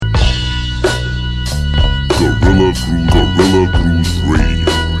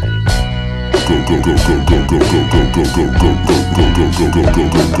Indeed,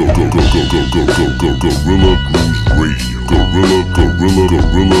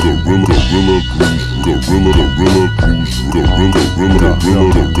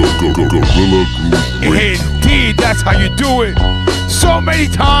 that's how you do it. So many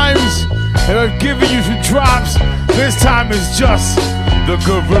times, and I've given you some drops. This time it's just the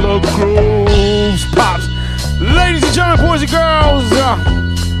Gorilla Grooves pops. Ladies and gentlemen, boys and girls,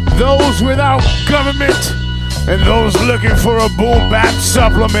 those without government and those looking for a boom bap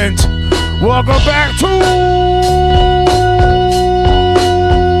supplement, welcome back to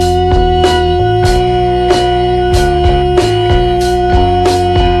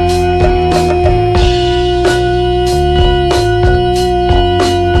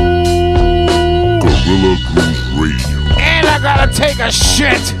and I gotta take a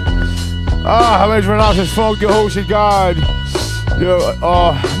shit. I'm Edge Rhinoceros Funk, your host, your God, your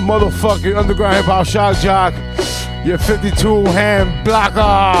motherfucking underground hip hop shock jock, your 52 hand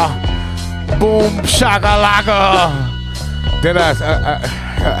blocker, boom shakalaka. Then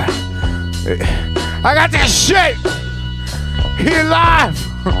I got this shit here live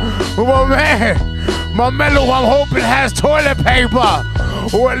with my man who I'm hoping has toilet paper.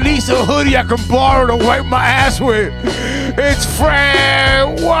 Or at least a hoodie I can borrow to wipe my ass with. It's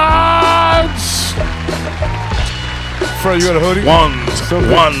Fred Watts. Fred, you got a hoodie? Ones.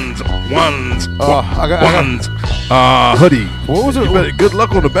 Hoodie. What was it? Good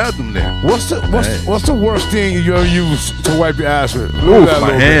luck on the bathroom there. What's the worst thing you ever used to wipe your ass with? Ooh,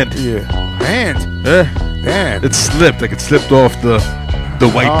 my hand. Bit. Yeah, hand. Damn. It slipped. Like it slipped off the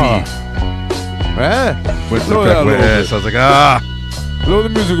white pea. Went to the back of my ass. I was like, Lower the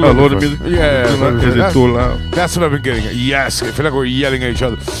music. Lower the music? Yeah. Is it too loud? That's what I've been getting at. Yes. I feel like we're yelling at each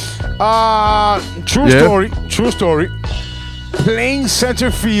other. True story. Playing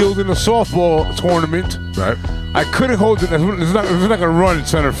center field in a softball tournament. Right. I couldn't hold it. It was not going to run in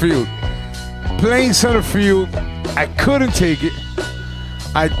center field. Playing center field, I couldn't take it.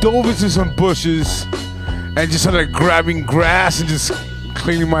 I dove into some bushes and just started grabbing grass and just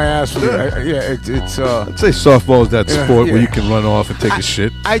cleaning my ass with it. It's I'd say softball is that sport where you can run off and take a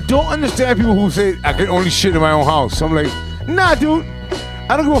shit. I don't understand people who say I can only shit in my own house. I'm like, nah, dude.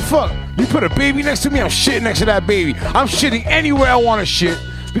 I don't give a fuck. You put a baby next to me, I'm shitting next to that baby. I'm shitting anywhere I want to shit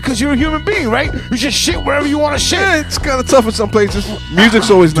because you're a human being, right? You just shit wherever you want to shit. Yeah, it's kind of tough in some places. Music's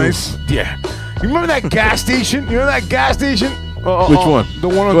always nice. Yeah. You remember that gas station? Which one? The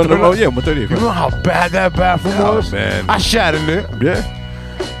one on 130th. You remember how bad that bathroom was? Man. I shat in there. Yeah.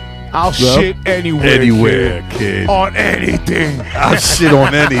 I'll shit anywhere, kid. On anything. I'll shit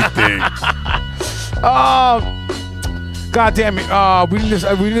on anything. God damn it. We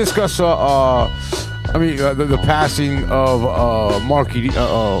didn't discuss the passing of Marky D.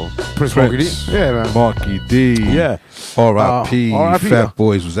 Prince Marky D. Yeah, man. Marky D. Yeah. R.I.P. Fat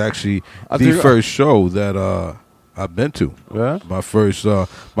Boys was actually the first show that I've been to. Yeah. My first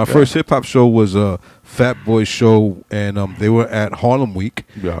hip hop show was Fat Boys show, and they were at Harlem Week.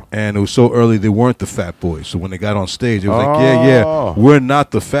 Yeah. And it was so early they weren't the Fat Boys. So when they got on stage, it was like, we're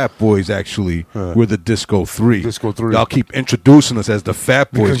not the Fat Boys actually. We're the Disco 3. Disco 3. Y'all keep introducing us as the Fat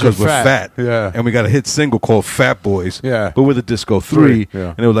Boys because we're fat. Yeah. And we got a hit single called Fat Boys. Yeah. But we're the Disco 3. Yeah.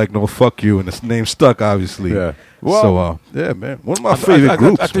 And they were like, no, fuck you. And the name stuck, obviously. Yeah. Well, yeah, man. One of my favorite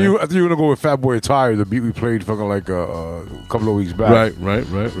groups. I think you were going to go with Fat Boy Attire, the beat we played fucking like a couple of weeks back. Right.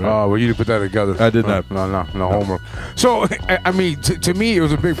 Well, you didn't put that together. I did not. No, homework. So, I mean, to me, it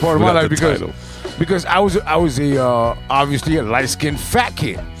was a big part of my life because I was obviously a light-skinned fat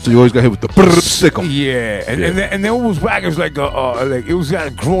kid. So you always got hit with the sickle. Yeah, and then what was whack? It was like it was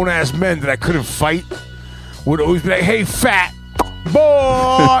like grown-ass men that I couldn't fight would always be like, "Hey, fat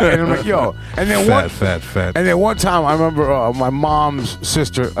boy," and I'm like, "Yo," and then fat. And then one time, I remember my mom's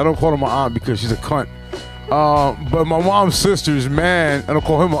sister. I don't call her my aunt because she's a cunt. But my mom's sister's man, I don't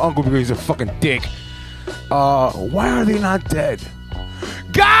call him my uncle because he's a fucking dick. Why are they not dead?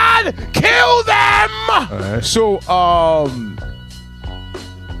 God, kill them! Right. So,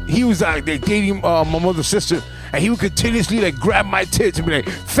 he was like dating my mother's sister, and he would continuously like grab my tits and be like,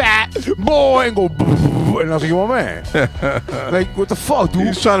 "Fat boy," and go, and I was like, "Yo, man, like what the fuck, dude?"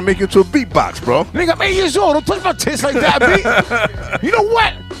 He's trying to make it into a beatbox, bro. Nigga, I'm 8 years old. Don't touch my tits like that, B. You know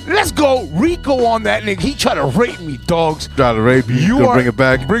what? Let's go Rico on that nigga. He tried to rape me, dogs. Try to rape you. You gonna bring it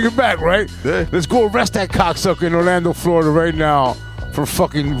back? Bring it back, right? Yeah. Let's go arrest that cocksucker in Orlando, Florida, right now for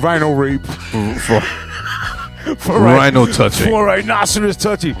fucking rhino rape. For rhino touching. For rhinoceros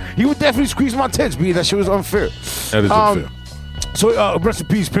touching. He would definitely squeeze my tits, B. That shit was unfair. That is unfair. So, rest in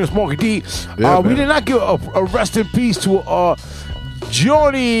peace, Prince Marky D. Yeah, we did not give a rest in peace to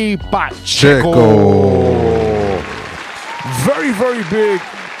Johnny Pacheco. very, very big.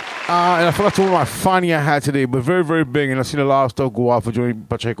 And I forgot to what my finding I had today, but very, very big. And I've seen a lot of stuff go out for Johnny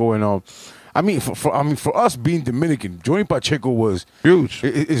Pacheco. And for us being Dominican, Johnny Pacheco was huge.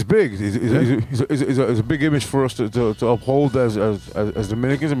 It's big. It's a big image for us to uphold as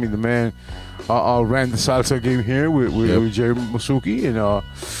Dominicans. I mean, the man ran the salsa game here with Jerry Masuki, and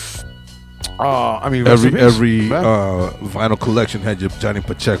every vinyl collection had your Johnny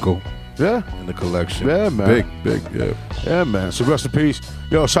Pacheco. Yeah, in the collection. Yeah, man. Big. Yeah, man. So rest in peace.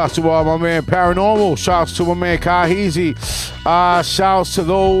 Yo, shouts to my man Paranormal. Shouts to my man Kahizi. Shouts to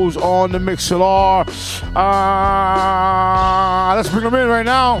those on the Mixlr. Let's bring him in right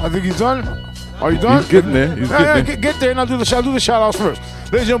now. I think he's done. Are you done? He's getting there. Get there, and I'll do the shout outs first.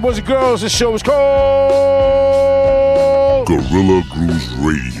 Ladies and boys and girls, this show is called Gorilla Grooves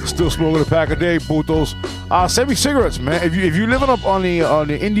Radio. Still smoking a pack a day, putos. Send me cigarettes, man. If you living up on the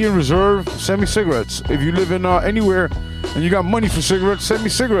Indian Reserve, send me cigarettes. If you live in anywhere and you got money for cigarettes, send me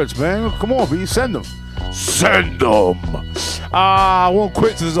cigarettes, man. Come on, B, send them. Send them. I won't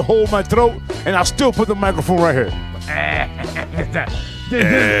quit till there's a hole in my throat, and I'll still put the microphone right here.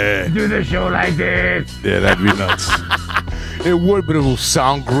 Do the show like this. Yeah, that'd be nuts. It would, but it will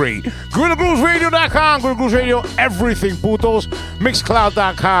sound great. GorillaGrooveRadio.com, Gorilla Grooves Radio, everything, putos.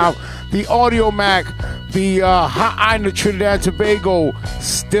 Mixcloud.com, the Audio Mac, the Hotline of Trinidad and Tobago,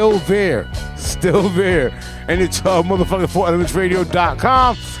 still there. And it's motherfucking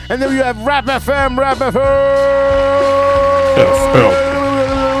 4elementsradio.com. And then you have Rap FM.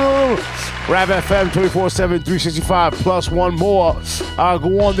 Rap FM 24/7, 365 plus one more.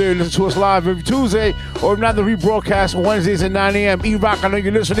 Go on there and listen to us live every Tuesday, or if not, the rebroadcast on Wednesdays at 9 a.m. E-Rock, I know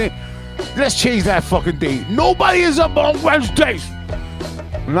you're listening. Let's change that fucking date. Nobody is up on Wednesdays.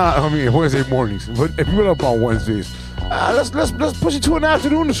 Wednesday mornings. But if you're up on Wednesdays, let's push it to an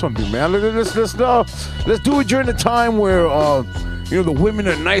afternoon or something, man. Let's do it during the time where the women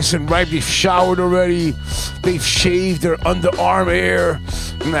are nice and ripe. They've showered already. They've shaved their underarm hair.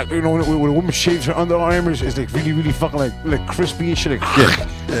 And that, when a woman shaves her underarm, it's like really, really fucking like crispy and shit.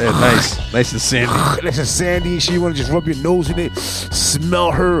 Nice and sandy. Nice and sandy. So you want to just rub your nose in it,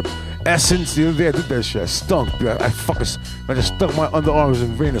 smell her essence. The other day I did that shit. I stunk, dude. I just stuck my underarms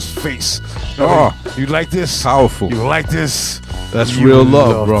in Raina's face. You like this? Powerful. You like this? That's real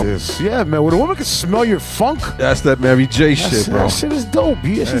love, bro. This. Yeah, man. When a woman can smell your funk, that's that Mary J shit, bro. That shit is dope.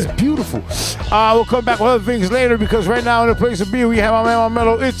 That shit's beautiful. We'll come back with other things later, because right now in the place to be, we have our man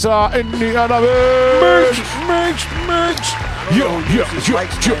Mello. It's Indiana Mix.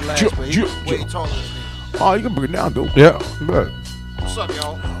 Oh, you can bring it down, dude. Yeah. What's up,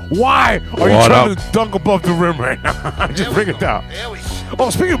 y'all? Why are you trying to dunk above the rim right now? Just bring it down. There we go. Oh,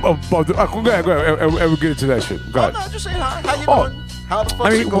 speaking of above the, go ahead, and we'll get into that shit. Go ahead. No, just saying hi. How you doing? How the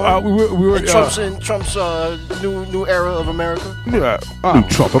fuck's it going? We were Trump's new era of America. Yeah, new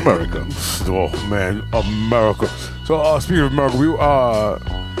Trump America. Oh man, America. So speaking of America,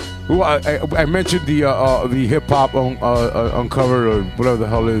 I mentioned the hip hop uncovered or whatever the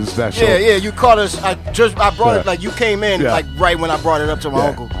hell is that show. Yeah, you caught us. I brought it like you came in like right when I brought it up to my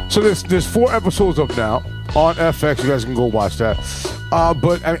uncle. So there's 4 episodes up now on FX. You guys can go watch that.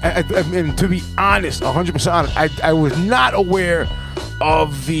 But and to be honest, 100% honest, I was not aware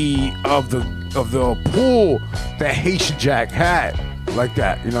of the pull that Haitian Jack had like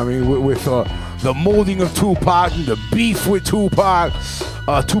that. You know what I mean? With the molding of Tupac and the beef with Tupac.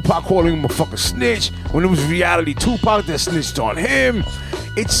 Tupac calling him a fucking snitch when it was reality Tupac that snitched on him.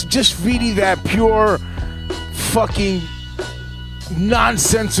 It's just really that pure fucking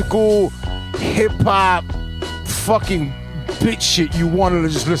nonsensical hip hop fucking bitch shit you wanted to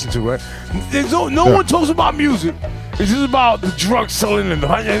just listen to, right? There's no one talks about music. It's just about the drug selling and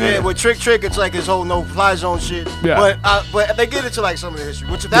with Trick, it's like his whole no-fly zone shit. Yeah. But they get into like some of the history,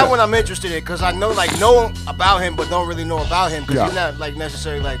 which that one I'm interested in, because I know about him, but don't really know about him, because he's not like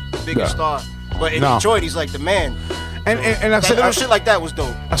necessarily like the biggest star. But in Detroit, he's like the man. And I said shit like that was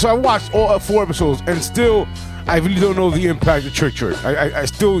dope. So I watched all 4 episodes, and still, I really don't know the impact of Trick. They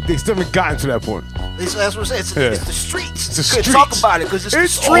still haven't gotten to that point. That's what I'm saying. It's the streets. It's the streets. Talk about it, because it's the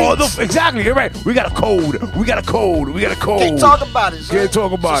streets. Exactly. You're right. We got a code. Can't talk about it. Can't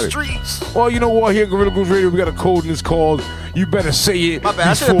talk about it. Streets. Well, you know what? Here at Gorilla Grooves Radio, we got a code, and it's called "You Better Say It." My bad.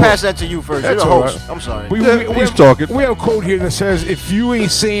 I should have passed that to you first. You're the host. Right. I'm sorry. He's talking. We have a code here that says, "If you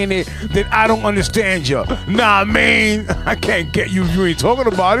ain't saying it, then I don't understand you." Nah, man, I can't get you if you ain't talking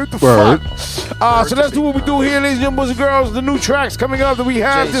about it. What the fuck? So let's do what we do here, ladies and boys and girls. The new tracks coming up that we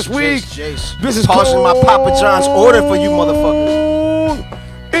have this week. Jace. This is tossing my Papa John's order for you, motherfuckers.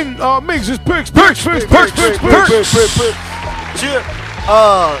 In Mix's picks. Yeah.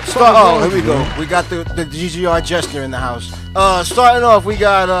 Here we go. We got the GGR Jester in the house. Starting off, we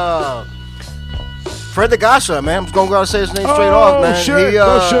got Fred the Godson, man. I'm just gonna go out and say his name straight off, man. Shit.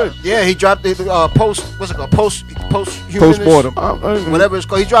 Yeah, he dropped the what's it called? Postmortem. Whatever it's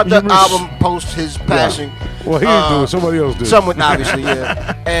called. He dropped that album post his passing. Yeah. Well, he didn't do it. Somebody else did. Someone, obviously,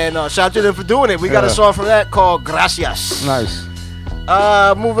 yeah. And shout out to them for doing it. We got a song from that called Gracias. Nice.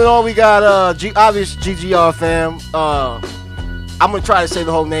 Moving on, we got obvious GGR fam. I'm gonna try to say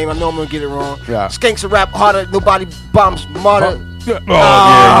the whole name. I know I'm gonna get it wrong. Yeah. Skanks a rap harder. Nobody bombs martyr.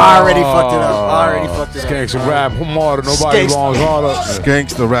 I already fucked it up. Skanks a rap harder. Nobody bombs harder.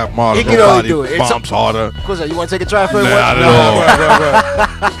 Skanks the rap harder. He can only do it. Bombs harder. What's that? You want to take a try for it? Right.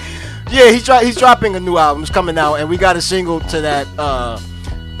 Yeah, he's dropping a new album. It's coming out, and we got a single to that.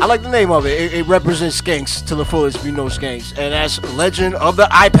 I like the name of it. It represents Skanks to the fullest if you know Skanks. And that's Legend of the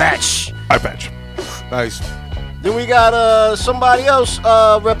Eye Patch. Eye Patch. Nice. Then we got somebody else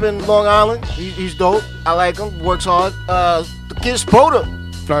repping Long Island. He's dope. I like him. Works hard. The Kid Spoda.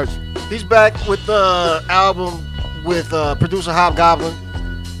 Nice. He's back with the album with producer Hobgoblin.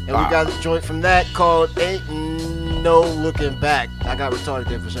 And we got a joint from that called Ain't No Looking Back. I got retarded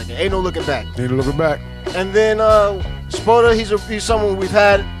there for a second. Ain't No Looking Back. Ain't No Looking Back. And then Spoda, he's someone we've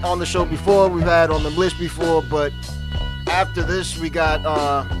had on the show before. We've had on the list before. But after this, we got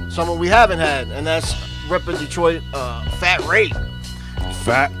someone we haven't had. And that's repping Detroit, Fat Ray.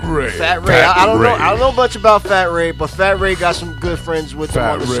 Fat Ray. I don't know much about Fat Ray, but Fat Ray got some good friends with him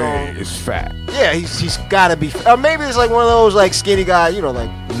on the song. Fat Ray is fat. Yeah, he's gotta be. Or maybe it's like one of those like skinny guy, you know, like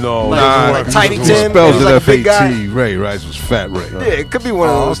like Tiny Tim. Spells it like F-A-T. Ray, right? Was Fat Ray. Yeah, it could be one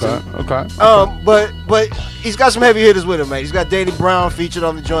of those. Okay. But he's got some heavy hitters with him, man. He's got Danny Brown featured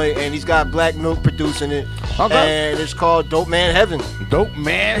on the joint, and he's got Black Milk producing it. Okay. And it's called Dope Man Heaven. Dope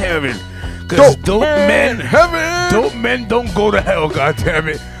Man Heaven. Dope men heaven. Dope men don't go to hell,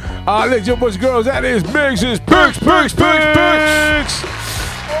 goddammit. Ladies and boys and girls, that is Mix's Picks.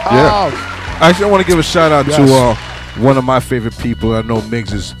 Yeah. Actually, I want to give a shout out to one of my favorite people. I know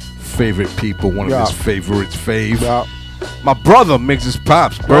Mix's favorite people, one of his favorites, fave. Yeah. My brother, Mix's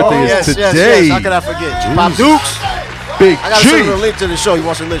Pop's birthday is today. Yes. How can I forget? Pop Dukes. Big I got to send him a link to the show. He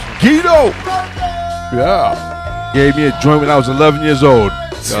wants to listen. Guido. Yeah. Gave me a joint when I was 11 years old.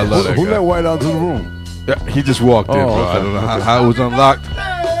 Who let White out to the room? Yeah, he just walked in, bro. Okay. I don't know how it was unlocked.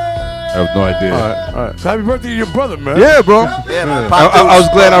 I have no idea. All right. So happy birthday to your brother, man. Yeah, bro. Yeah, man. I was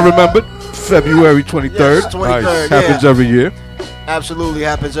glad I remembered. February 23rd. Yes, 23rd. Nice. Happens every year. Absolutely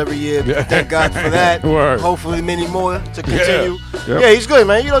happens every year. Thank God for that. Hopefully many more to continue. Yeah, he's good,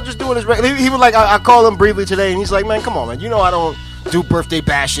 man. You know, just doing his regular. He was like, I called him briefly today, and he's like, man, come on, man. You know I don't do birthday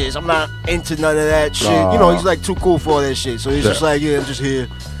bashes. I'm not into none of that shit. You know, he's like too cool for all that shit. So he's just like, I'm just here.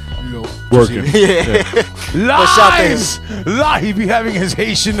 You know, working. Lies. He be having his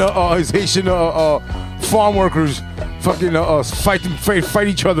Haitian farm workers fucking fight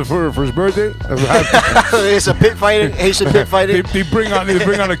each other for his birthday. It's a pit fighting, Haitian pit fighting. They bring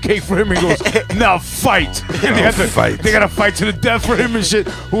on a cake for him and he goes, now fight. And they gotta fight to the death for him and shit.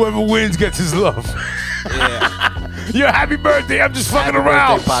 Whoever wins gets his love. Yeah. Yeah, happy birthday. I'm just fucking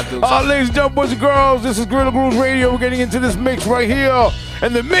around. Ladies and gentlemen, boys and girls, this is Gorilla Grooves Radio. We're getting into this mix right here.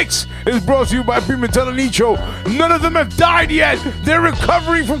 And the mix is brought to you by Prima Telenicho. None of them have died yet. They're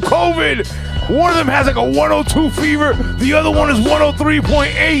recovering from COVID. One of them has like a 102 fever. The other one is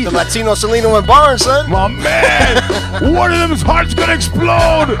 103.8. The Latino Selena and Barnes, son. My man. One of them's heart's gonna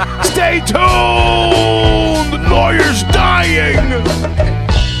explode. Stay tuned. The lawyer's dying.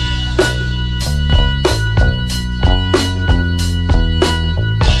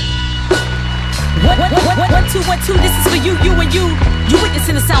 1, 2, 1, 2, this is for you, you, and you. You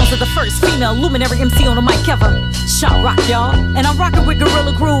witnessing the sounds of the first female luminary MC on the mic ever. Shot rock, y'all. And I'm rocking with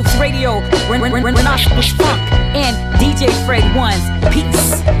Gorilla Grooves Radio, Renosh Funk, and DJ Fred Ones.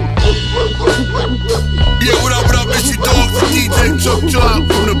 Peace. Yeah, what up, it's your dog, DJ Chuck Chop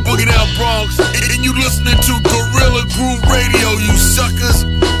from the Boogie Down Bronx. And you listening to Gorilla Groove Radio, you suckers,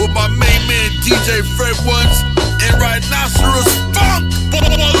 with my main man, DJ Fred Ones, and Rhinoceros Funk.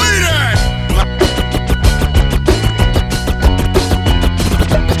 Believe that!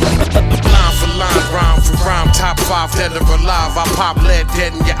 Rhyme for rhyme, top 5 dead or alive. I pop lead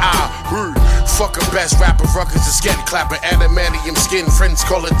dead in your eye. Fucking best rapper, ruckers a skin clapper. Adamantium skin, friends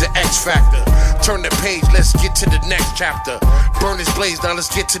call it the X Factor. Turn the page, let's get to the next chapter. Burn his blaze, now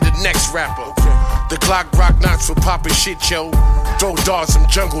let's get to the next rapper. The Glock rock knots for poppin' shit, yo. Throw darts, some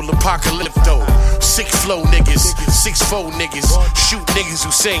jungle apocalypto. Sick flow niggas, 6'4" niggas. Shoot niggas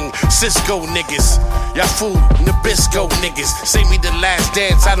who sing Cisco niggas. Y'all fool Nabisco niggas. Say me the last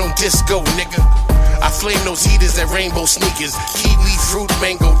dance, I don't disco, nigga. I flame those heaters at rainbow sneakers. Kiwi fruit,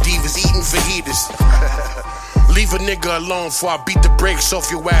 mango divas, eating fajitas. Leave a nigga alone before I beat the brakes off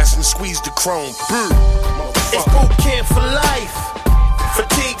your ass and squeeze the chrome. It's boot camp for life.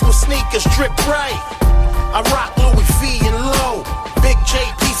 Fatigued with sneakers, drip right. I rock Louis V and low. Big J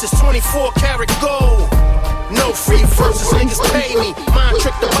pieces, 24 karat gold. No free verses, niggas pay me. Mind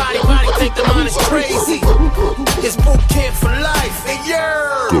trick the body think the mind is crazy. It's boot camp for life, hey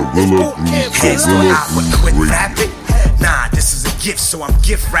yeah. It's boot camp for life. I would quit rapping. Nah, this is a gift, so I'm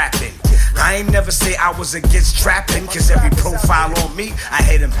gift rapping. I ain't never say I was against trapping, cause every profile on me, I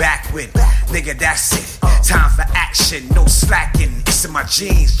hit him back with. Nigga, that's it. Time for action, no slacking. It's in my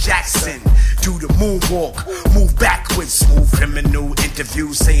jeans, Jackson. Do the moonwalk, move backwards. Smooth criminal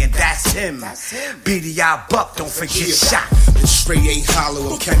interview saying that's him. BDI Buck, don't forget shot. The straight A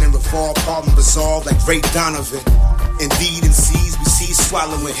hollow, cannon revolve, problem resolved like Ray Donovan. Indeed, in C's, we see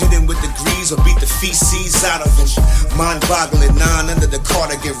swallowing, hitting with degrees or beat the feces out of him. Mind boggling, 9 under the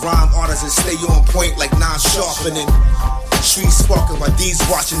cardigan, rhyme artists stay on point like non-sharpening. Streets sparking while D's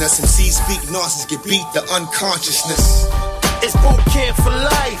watching us, and C's speak nonsense, get beat the unconsciousness. It's boot camp for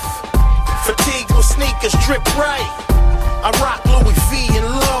life. Fatigued with sneakers, drip right. I rock Louis V and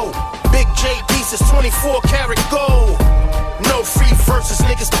low. Big J pieces, 24 karat gold. No free verses,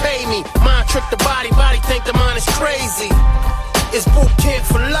 niggas pay me. Mind trick the body think the mind is crazy. It's boot camp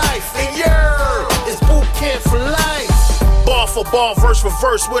for life, hey yeah. It's boot camp for life. Bar for bar, verse for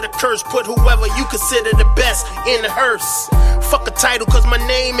verse, with a curse. Put whoever you consider the best in the hearse. Fuck a title, cause my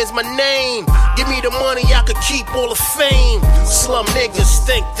name is my name. Give me the money, I could keep all the fame. Slum niggas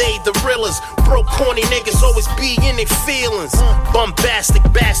think they the realest. Broke corny niggas always be in their feelings. Bombastic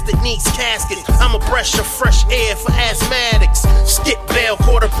bastard needs casket. I'm a breath of fresh air for asthmatics. Skip bail,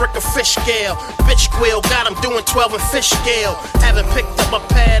 quarter brick of fish scale. Bitch squeal, got him doing 12 and fish scale. Haven't picked up a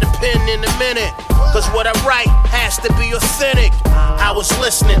pad and pen in a minute. Cause what I write has to be authentic. I was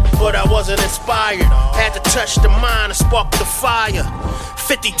listening, but I wasn't inspired. Had to touch the mind and spark the fire.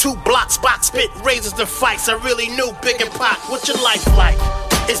 52 blocks, box spit, razors and fights. I really knew Big and Pac, what your life like?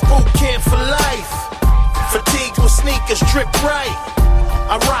 It's boot camp for life. Fatigued with sneakers, drip right.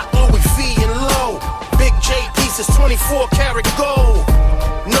 I rock Louis V and low. Big J pieces, 24 karat gold.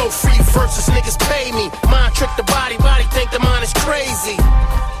 No free verses, niggas pay me. Mind trick the body think the mind is crazy.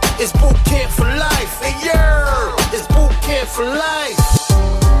 It's boot camp for life, hey yeah. It's boot camp for life.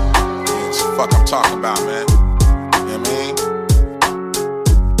 It's the fuck I'm talking about, man. You know what I mean?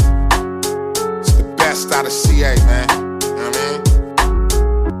 It's the best out of CA, man. You know what I mean?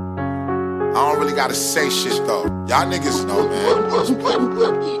 I don't really gotta say shit though. Y'all niggas know, man.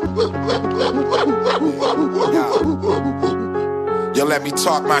 Yo, let me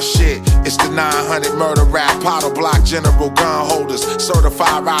talk my shit. It's the 900 murder rap, powder block, general gun holders.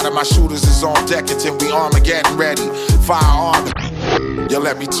 Certified rider, my shooters is on deck until we Armageddon ready. Firearm. Yo,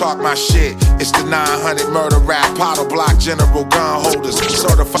 let me talk my shit. It's the 900 murder rap, powder block, general gun holders.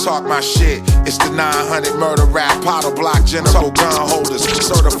 Certified talk my shit. It's the 900 murder rap, powder block, general gun holders.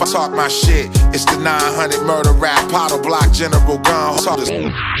 Certified talk my shit. It's the 900 murder rap, powder block, general gun holders.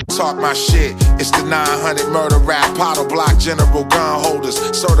 Talk my shit. It's the 900 murder rap, powder block, general gun holders.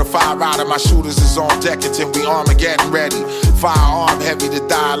 Certified rider, my shooters is on deck until we Armageddon ready. Firearm heavy, the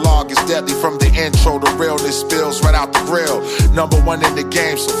dialogue is deadly. From the intro, the realness spills right out the grill. #1 in the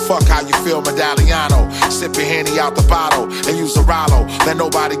game, so fuck how you feel, Medalliano. Sipping Henny out the bottle and use a Rollo that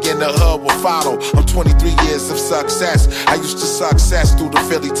nobody in the hood will follow. I'm 23 years of success. I used to success through the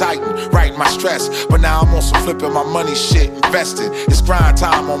Philly Titan, writing my stress. But now I'm on some flipping my money shit, investing. It's grind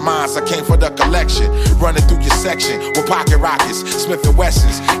time on mine, so I came for the collection. Running through your section with pocket rockets, Smith &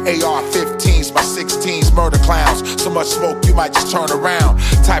 Wessons, AR-15s, my 16s, murder clowns. So much smoke you might just turn around.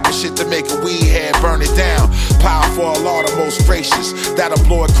 Type of shit to make a weed head burn it down. Power for a law, the most gracious. That'll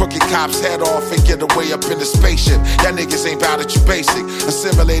blow a crooked cop's head off and get away up in the spaceship. Y'all niggas ain't bout at you basic.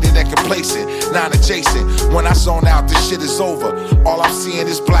 Assimilated and complacent, non-adjacent. When I zone out, this shit is over. All I'm seeing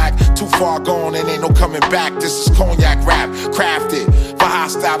is black, too far gone and ain't no coming back. This is cognac rap, crafted for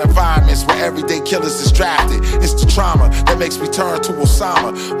hostile environments where everyday killers is drafted. It's the trauma that makes me turn to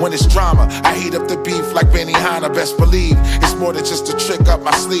Osama. When it's drama, I heat up the beef like Benny Hanna, best believe. It's more than just a trick up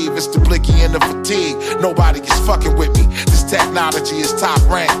my sleeve. It's the blicky and the fatigue. Nobody is fucking with me. This technology is top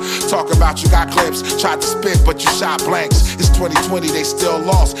rank. Talk about you got clips, tried to spit but you shot blanks. It's 2020, they still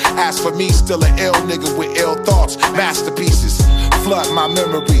lost. As for me, still an ill nigga with ill thoughts. Masterpieces flood my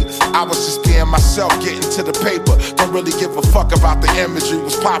memory. I was just being myself, getting to the paper. Don't really give a fuck about the imagery.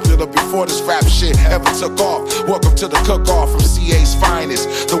 Was popular before this rap shit ever took off. Welcome to the cook-off from CA's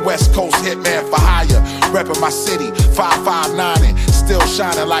finest. The West Coast hitman for hire. Reppin' my city, 559ing. still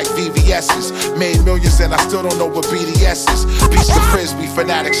shining like VVS's. Made millions and I still don't know what BDS is. Beats the Frisbee,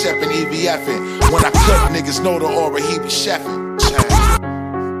 fanatic chef and EVFing. When I cook, niggas know the aura, he be chefing.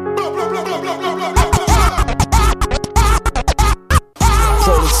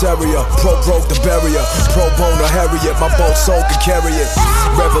 Proletariat, pro-broke the barrier, pro bono Harriet, my bold soul can carry it.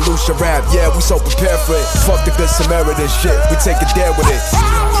 Revolution rap, yeah, we so prepared for it. Fuck the good Samaritan shit, we take it there with it.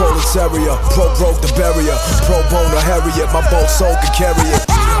 Proletariat, pro-broke the barrier, pro bono Harriet, my bold soul can carry it.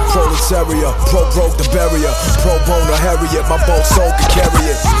 Proletariat, pro-broke the barrier, pro bono Harriet, my bold soul can carry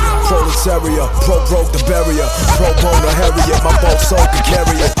it. Proletariat, pro-broke the barrier, pro bono Harriet, my bold soul can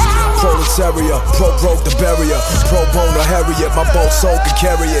carry it. Proletariat, pro-broke the barrier, pro bono Harriet, my bold soul can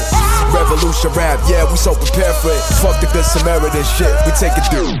carry it. Revolution rap, yeah, we so prepared for it. Fuck the good Samaritan shit, we take it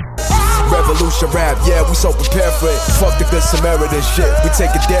through. Revolution rap, yeah, we so prepared for it. Fuck the good Samaritan shit, we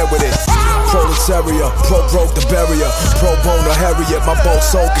take it there with it. Proletariat, pro-broke the barrier, pro bono Harriet, my bold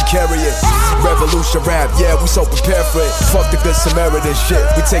soul can carry it. Revolution rap, yeah, we so prepared for it. Fuck the good Samaritan shit,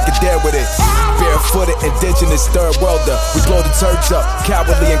 we take it there with it. Barefooted, indigenous, third worlder, we blow the turds up,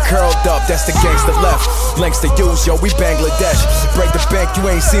 cowardly and curled up, that's the gangster left. Links to use, yo, we Bangladesh. Break the bank, you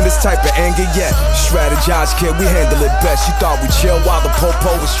ain't seen this type of anger yet. Strategize, kid, we handle it best. You thought we chill while the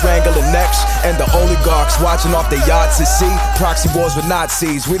popo was strangling necks, and the oligarchs watching off their yachts at sea. Proxy wars with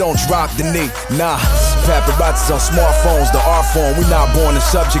Nazis, we don't drop the knee. Nah, paparazzi's on smartphones, the art form, we not born to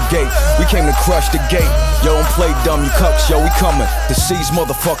subjugate. We came to crush the gate. Yo, don't play dumb, you cucks, yo, we coming to seize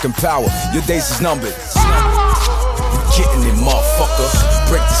motherfucking power. Your days is numbered. We getting it, motherfucker.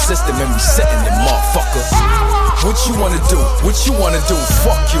 Break the system and we setting it, motherfucker. What you wanna do? What you wanna do?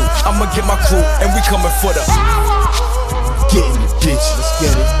 Fuck you. I'ma get my crew and we coming for the getting it, bitch. Let's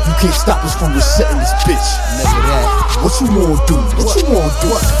get it. You can't stop us from resetting this bitch. Never that. What you wanna do? What you wanna do?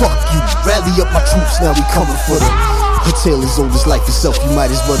 Fuck you. Rally up my troops, now we coming for the. Her tale is old as life itself, you might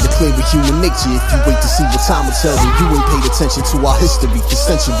as well declare it human nature. If you wait to see what time will tell you, you ain't paid attention to our history for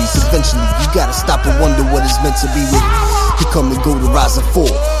centuries. Eventually, you gotta stop and wonder what it's meant to be with. To come and go to rise and fall.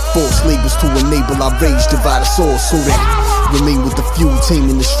 False labels to enable our rage, divide us all so that remain with the few,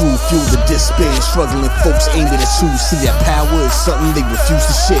 taming the shrew, fuel the despair. Struggling folks aiming at shoes. See that power is something they refuse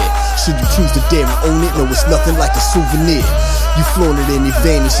to share. Should you choose to dare and own it, no, it's nothing like a souvenir. You flaunt it in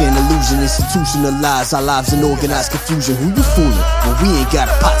advantage and illusion, institutionalize our lives in organized confusion. Who you fooling? Well, we ain't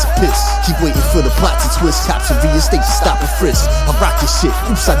got a pot to piss. Keep waiting for the plot to twist. Cops and reinstate to stop and frisk. I rock your shit,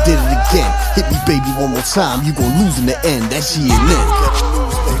 oops, I did it again. Hit me, baby, one more time, you gon' lose in the end. That's year and then.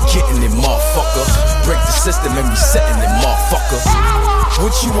 Getting it, motherfucker. Break the system and we setting it, motherfucker.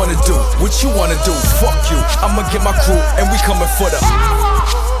 What you wanna do? What you wanna do? Fuck you. I'ma get my crew and we coming for the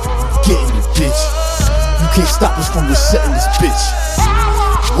getting it, bitch. You can't stop us from resetting this bitch.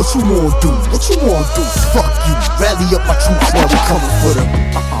 What you wanna do? What you wanna do? Fuck you. Rally up my troops, now we coming for them.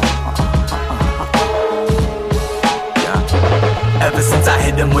 Ever since I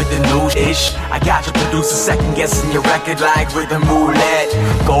hit them with the new ish, I got your producer second guessing your record like rhythm roulette.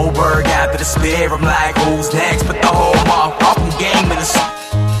 Goldberg after the spear, I'm like, who's next? Put the whole motherfucking game in the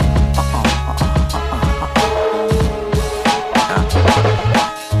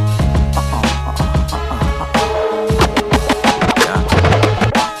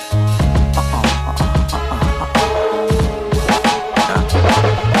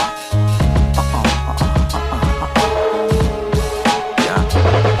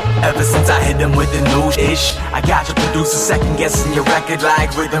with the new ish. I got your producer second guessing your record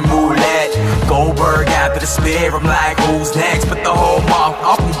like rhythm roulette. Goldberg after the spear, I'm like, who's next? Put the whole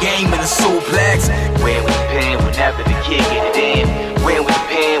motherfucking game in a suplex. Win with the pen whenever the kid get it in. Win with the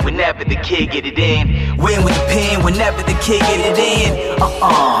pen whenever the kid get it in. Win with the pen whenever the kid get it in.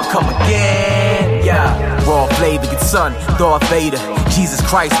 Come again, yeah. Raw flavor, good son, Darth Vader. Jesus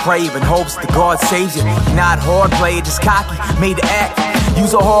Christ, braving, hopes the God saves you. Not hard player, just cocky, made the act.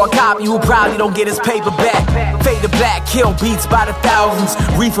 Use a hard copy who probably don't get his paper back. Fade to black, kill beats by the thousands.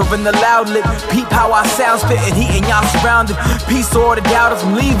 Reefer in the loud lip, peep how I sound spitting, heating y'all surrounded. Peace to all the doubters,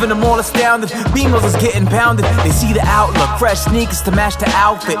 I'm leaving them all astounded. Beamers is getting pounded, they see the outlook. Fresh sneakers to match the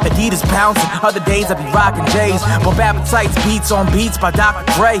outfit, Adidas bouncing. Other days I be rocking J's. Bump appetites, beats on beats by Dr.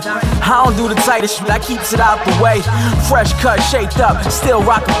 Dre. I don't do the tightest shit, I keeps it out the way. Fresh cut, shaped up, still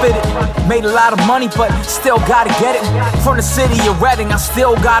rockin' fitted. Made a lot of money, but still gotta get it. From the city of Reading, I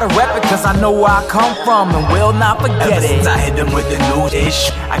still gotta rep it, cause I know where I come from and will not forget it. Since I hit them with the new ish,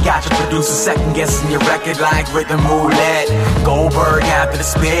 I got your producer second guessing your record like rhythm roulette. Goldberg after the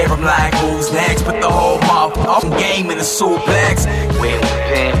spear, I'm like, who's next? Put the whole motherfucking game in a suplex. Win with the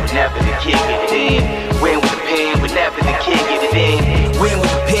pen whenever the kid get it in. Win with the pen pen whenever the kid get it in. Win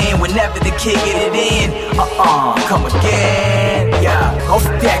with the pen whenever the kid get it in. Come again, yeah. Off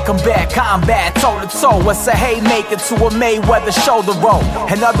that, come back, combat, toe to toe. What's a haymaker to a Mayweather shoulder roll?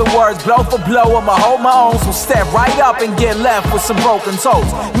 In other words, blow for blow, I'ma hold my own. So step right up and get left with some broken toes.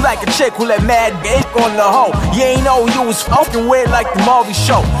 You like a chick who let mad bitch on the hoe. You ain't know you was fucking weird like the Maury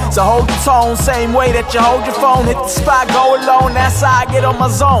show. So hold your tone, same way that you hold your phone. Hit the spot, go alone, that's how I get on my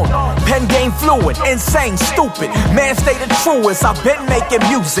zone. Pen game fluid, insane, stupid. Man, stay the truest, I've been making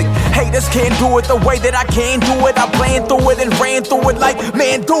music. Haters can't do it the way that I can do it. I planned through it and ran through it like,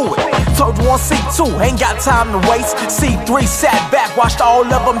 man, do it. Told you on C2, ain't got time to waste. C3 sat back, watched all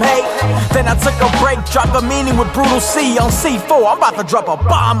of them hate. Then I took a break, dropped a meaning with Brutal C on C4. I'm about to drop a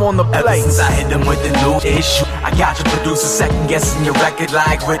bomb on the place. Since I hit them with the new issue, I got your producer second guessing your record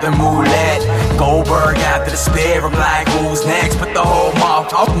like rhythm roulette. Goldberg after the spear, I'm like, who's next? Put the whole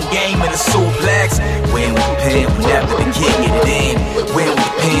motherfucking game in a suplex. Win with the pen whenever the kid get it in. Win with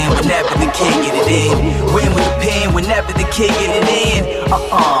the pen whenever the kid get it in. Win with the pen whenever the kid get it in.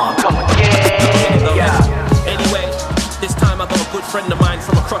 Come again, yeah. Anyway, this time I got a good friend of mine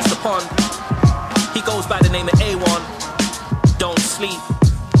from across the pond. He goes by the name of A1. Don't sleep.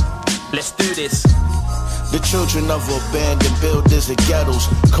 Let's do this. The children of abandoned builders and ghettos,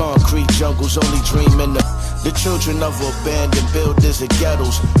 concrete jungles, only dreaming of. The children of abandoned builders and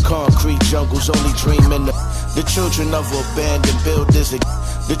ghettos, concrete jungles, only dreaming of. The children of abandoned builders and.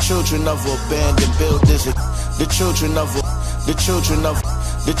 The children of abandoned builders and. The children of. The children of.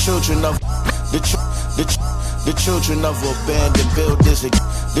 The children of. The children of abandoned builders and.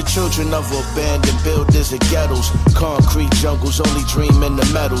 The children of abandoned builders and ghettos, concrete jungles, only dream in the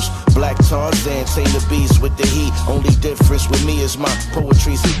metals. Black Tarzan, tame the beast with the heat. Only difference with me is my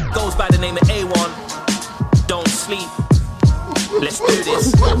poetry's heat. Goes by the name of A1. Don't sleep. Let's do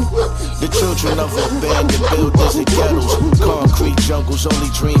this. The children of abandoned builders and ghettos, concrete jungles, only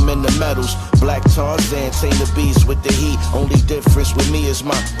dream in the metals. Black Tarzan, tame the beast with the heat. Only difference with me is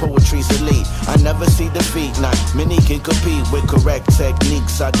my poetry's elite. I never see defeat, not many can compete with correct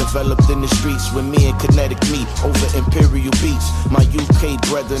techniques I developed in the streets with me and kinetic meat over imperial beats. My UK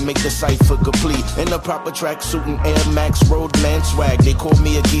brethren make the cipher complete in a proper tracksuit and Air Max roadman swag. They call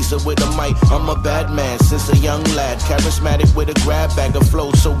me a geezer with a mic. I'm a bad man since a young lad, charismatic with a grab bag of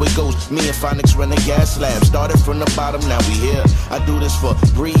flow, so it goes. Me and Phonics run a gas lab. Started from the bottom, now we here. I do this for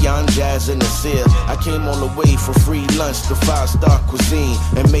Breon, Jazz, and Nasir. I came all the way for free lunch to 5-star cuisine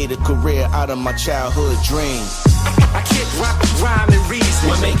and made a career out of my childhood dream. I kick, rap, rhyme, and reason.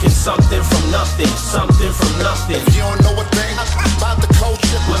 We're making something from nothing, something from nothing. If you don't know a thing about the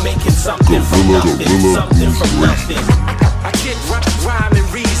culture, we're making something from nothing, something from nothing. I kick, rap, rhyme, and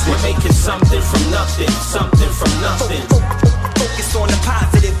reason. We're making something from nothing, something from nothing. Focus on the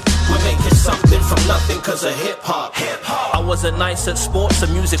positive. We're making something from nothing cause of hip-hop. I wasn't nice at sports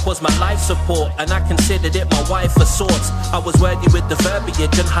and music was my life support, and I considered it my wife of sorts. I was worthy with the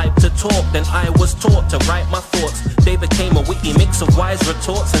verbiage and hype to talk, then I was taught to write my thoughts. They became a witty mix of wise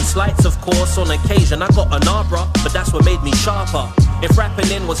retorts and slights, of course. On occasion I got an arbor, but that's what made me sharper. If rapping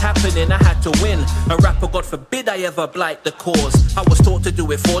in was happening, I had to win. A rapper, God forbid I ever blight the cause. I was taught to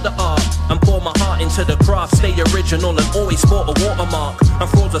do it for the art and pour my heart into the craft. Stay original and always sport a watermark. And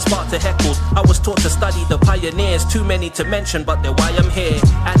frauds were sparked to heckles. I was taught to study the pioneers. Too many to mention, but they're why I'm here.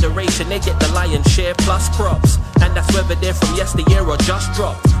 Adoration, they get the lion's share plus props. And that's whether they're from yesteryear or just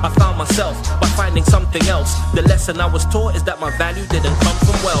dropped. I found myself by finding something else. The lesson I was taught is that my value didn't come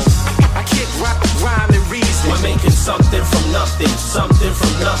from wealth. I kick, rap, rhyme, and reason. We're making something from nothing, something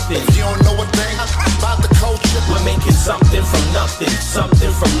from nothing. If you don't know a thing about the culture, we're making something from nothing,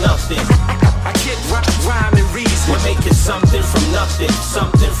 something from nothing. I kick, rap, rhyme, and reason. We're making something from nothing,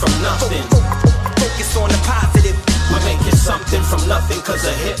 something from nothing. Focus on the positive. We're making something from nothing cause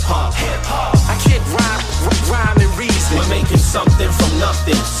of hip-hop. I kick, rhyme, and reason. We're making something from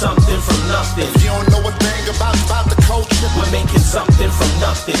nothing, something from nothing. If you don't know a thing about the culture, we're making something from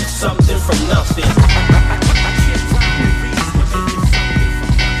nothing, something from nothing.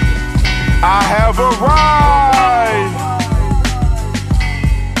 I have arrived.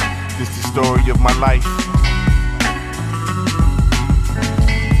 This is the story of my life.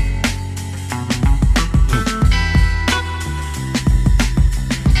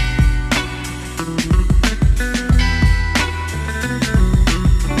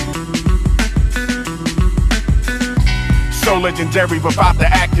 So legendary without the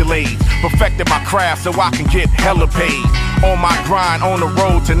accolades. Perfected my craft so I can get hella paid. On my grind, on the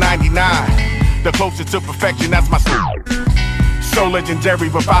road to 99. The closest to perfection, that's my soul. So legendary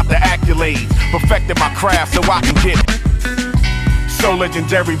without the accolades. Perfected my craft so I can get. So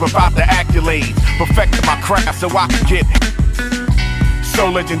legendary without the accolades. Perfected my craft so I can get. So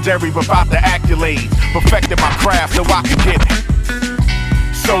legendary without the accolades. Perfected my craft so I can get.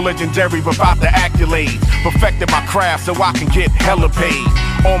 So legendary without the accolades. Perfected my craft so I can get hella paid.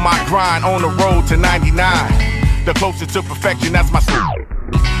 On my grind, on the road to 99. The closest to perfection, that's my state.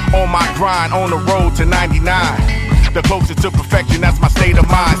 On my grind, on the road to 99. The closest to perfection, that's my state of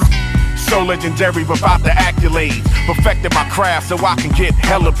mind. So legendary without the accolades. Perfected my craft so I can get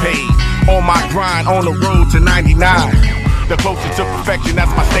hella paid. On my grind, on the road to 99. The closest to perfection,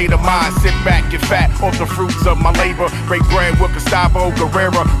 that's my state of mind. Sit back, get fat off the fruits of my labor. Break bread with Gustavo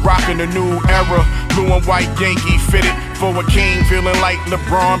Guerrero. Rocking a new era. Blue and white Yankee fitted for a king. Feeling like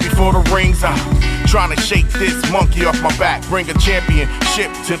LeBron before the rings. Trying to shake this monkey off my back. Bring a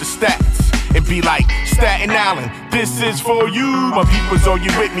championship to the stats. And be like, Staten Island, this is for you. My peoples, are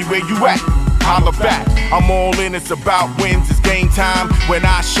you with me? Where you at? Holla back. I'm all in, it's about wins, it's game time. When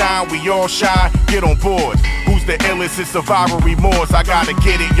I shine, we all shine. Get on board. Who's the illest? It's survival remorse. I gotta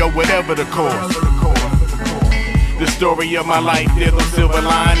get it, yo, whatever the cause. The story of my life, there's no silver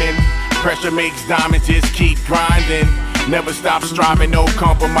lining. Pressure makes diamonds, just keep grinding. Never stop striving, no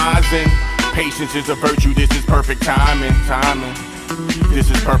compromising. Patience is a virtue, this is perfect timing. This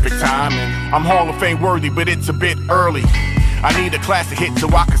is perfect timing. I'm Hall of Fame worthy, but it's a bit early. I need a classic hit so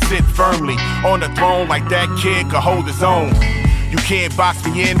I can sit firmly on the throne like that kid could hold his own. You can't box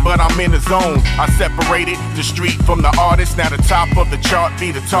me in, but I'm in the zone. I separated the street from the artist. Now the top of the chart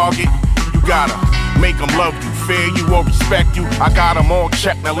be the target. You gotta make them love you, fear you or respect you. I got them all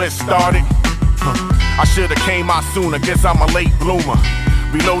checked, now let's start it. I should've came out sooner, guess I'm a late bloomer.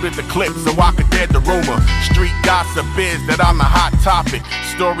 Reloaded the clip so I could dead the rumor. Street gossip is that I'm the hot topic.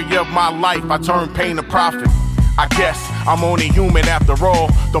 Story of my life, I turned pain to profit. I guess I'm only human after all.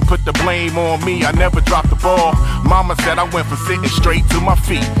 Don't put the blame on me, I never dropped the ball. Mama said I went from sitting straight to my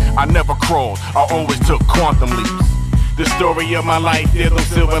feet. I never crawled, I always took quantum leaps. The story of my life, there's no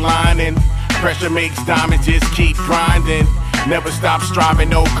silver lining. Pressure makes diamonds, just keep grinding. Never stop striving,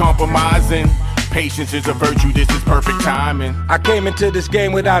 no compromising. Patience is a virtue, this is perfect timing. I came into this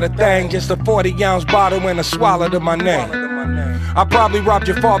game without a thing, just a 40-ounce bottle and a swallow to my name. I probably robbed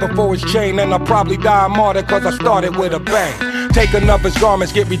your father for his chain, and I probably die a martyr cause I started with a bang. Take enough his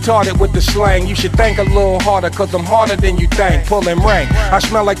garments, get retarded with the slang. You should think a little harder cause I'm harder than you think. Pulling rank, I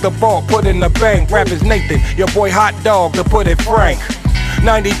smell like the ball, put in the bank. Rap is Nathan, your boy Hot Dog to put it frank.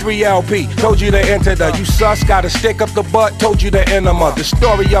 93 LP, told you to enter the. You sus, gotta stick up the butt, told you to enema. The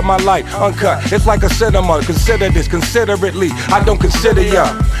story of my life, uncut, it's like a cinema. Consider this, considerately, I don't consider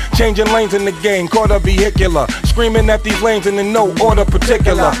ya. Changing lanes in the game, caught a vehicular. Screaming at these lanes in the no order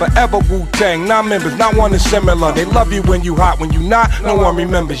particular. Forever Wu-Tang, non-members, not one is similar. They love you when you hot, when you not, no one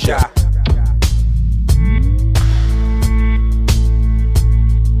remembers ya.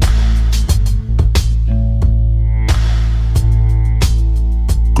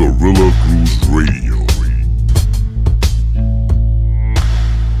 Gorilla Grooves Radio.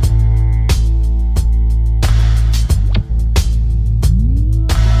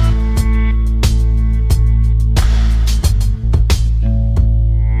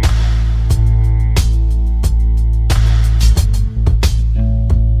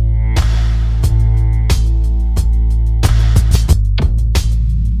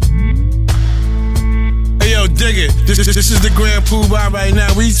 This is the Grand Poobah right now.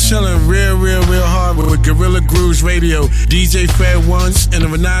 We chilling real hard with Gorilla Grooves Radio, DJ Fred Ones, and the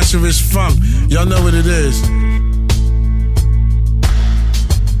Rhinoceros Funk. Y'all know what it is.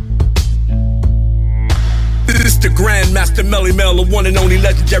 This is the Grandmaster Melly Mel, the one and only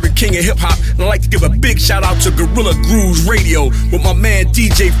legendary king of hip hop. And I'd like to give a big shout out to Gorilla Grooves Radio with my man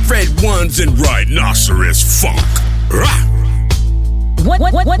DJ Fred Ones and Rhinoceros Funk. Rah! 1,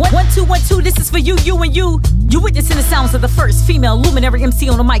 2, 1, 2, this is for you, you and you. You witnessing the sounds of the first female luminary MC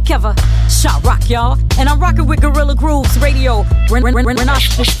on the mic ever. Shot rock, y'all. And I'm rocking with Gorilla Grooves Radio,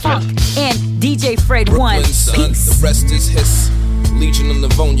 Rhinoceros Funk, and DJ Fred Ones. Peace. The rest is hiss. Legion of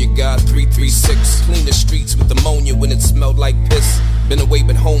Livonia, God 336. Clean the streets with ammonia when it smelled like piss. Been away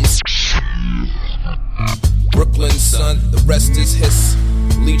but home. Brooklyn, son, the rest is hiss.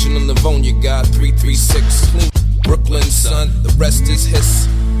 Legion of Livonia, God 336. Clean Brooklyn, son, the rest is hiss.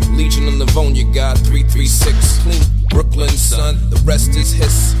 Legion of Livonia, God 336. Clean Brooklyn, son, the rest is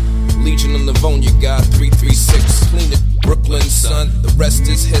hiss. Legion of Livonia, God 336. Clean it, Brooklyn, son, the rest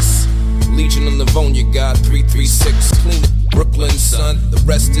is hiss. Legion of Livonia, God 336. Clean it, Brooklyn, son, the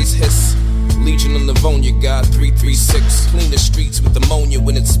rest is hiss. Legion of Livonia, God 336. Clean the streets with ammonia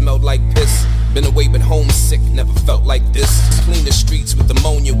when it smelled like piss. Been away but homesick, never felt like this. Clean the streets with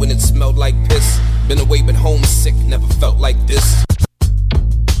ammonia when it smelled like piss. Been away but homesick, never felt like this.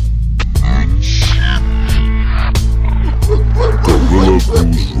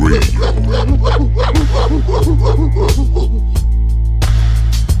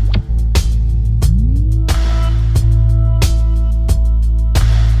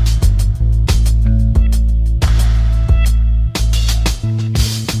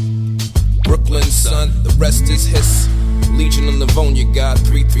 Brooklyn, son, the rest is hiss. Legion of Livonia, God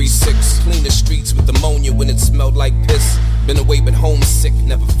 336. Clean the streets with ammonia when it smelled like piss. Been away but homesick,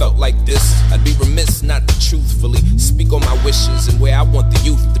 never felt like this. I'd be remiss not to truthfully speak on my wishes and where I want the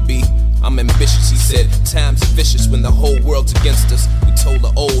youth to be. I'm ambitious, he said. Times are vicious when the whole world's against us. We told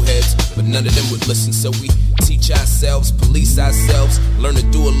the old heads, but none of them would listen. So we teach ourselves, police ourselves, learn to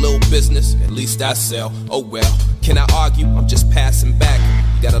do a little business. At least I sell. Oh well, can I argue? I'm just passing back.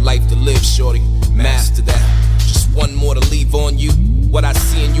 You got a life to live, shorty. Master that. Just one more to leave on you. What I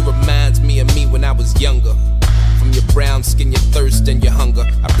see in you reminds me of me when I was younger. From your brown skin, your thirst, and your hunger.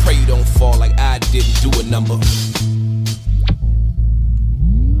 I pray you don't fall like I didn't do a number.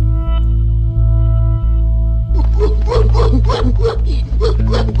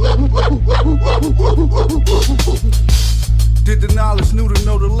 Did the knowledge, knew to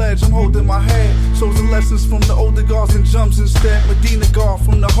know the ledge. I'm holding my head. Shows the lessons from the older guards and jumps instead. Medina guard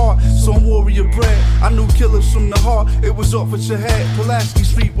from the heart, so I'm warrior bred. I knew killers from the heart, it was off with your head. Pulaski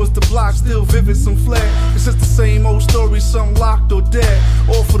Street was the block, still vivid, some flair. It's just the same old story, some locked or dead.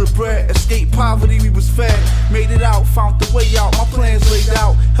 All for the bread, escape poverty, we was fed. Made it out, found the way out, my plans laid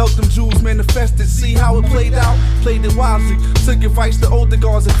out. Helped them Jews manifested, see how it played out. Played it wisely, took advice the older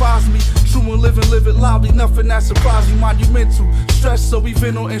guards advised me. True and living, live it loudly, nothing that surprised me. Monumental, stress, so we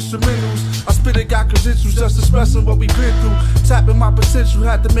been on instrumentals. I spit it, got credentials, just expressing what we been through. Tapping my potential,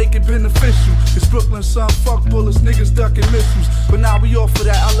 had to make it beneficial. It's Brooklyn, son, fuck bullets, niggas ducking missiles. But now we off for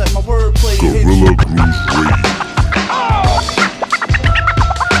that, I let my word play. Gorilla Grooves Radio.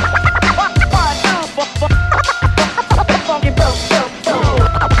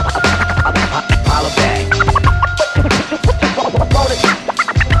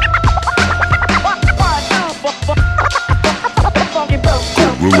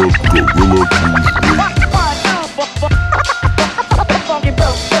 Gorilla Grooves Radio.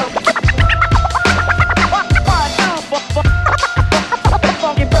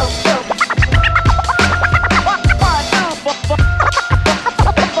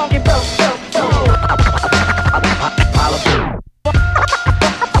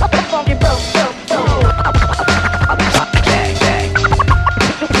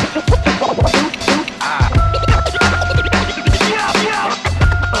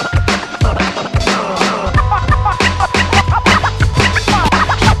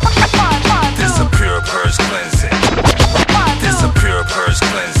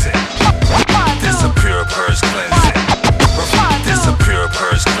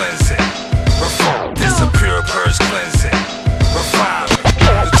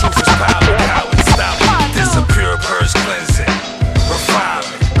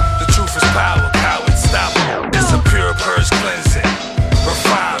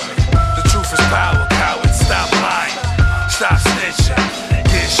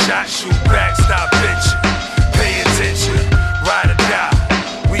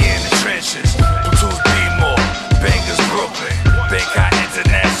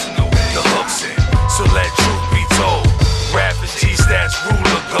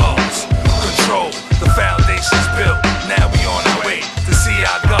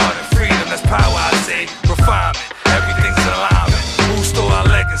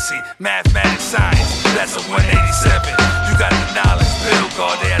 Mathematics, science, that's a 187. You got the knowledge, Bill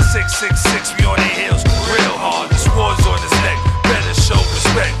Guard, they at 666, we on their heels, real hard. This war's on his neck, better show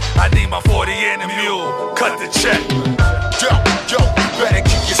respect. I need my 40 and a mule, cut the check. Yo, you better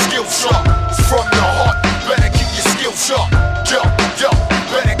keep your skills sharp. From the heart, you better keep your skills sharp. Yo,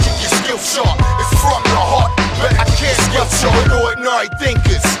 better keep your skills sharp. It's from the heart, better keep your skills sharp. With ordinary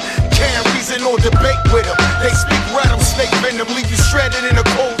thinkers, can't reason or debate with them. They speak rattlesnake venom, leave you shredded in a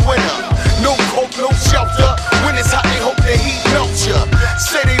cold winter. No coke, no shelter. When it's hot, they hope the heat melts ya.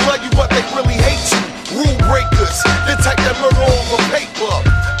 Say they love you, but they really hate you. Rule breakers, the type that murder over paper.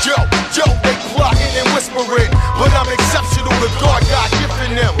 Yo, they plotting and whispering, but I'm exceptional. The God got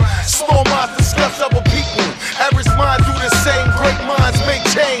gifting them. Small minds discuss other people. Average minds do the same. Great minds make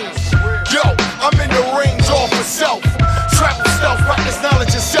change. Yo, I'm in the range all for self. Travel stealth, practice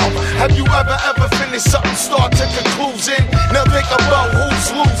knowledge yourself. Have you ever finished something, start to conclusion? Now think about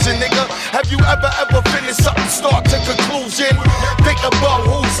who's losing, nigga. Have you ever finished something, start to conclusion? Think about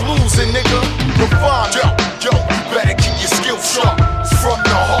who's losing, nigga. Refine, yo, you better keep your skills sharp. From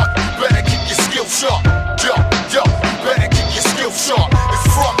the heart, you better keep your skills sharp. Yo, you better keep your skills sharp. It's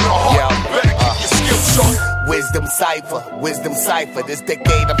from the heart, you better keep your skills sharp. Wisdom cipher, wisdom cipher. This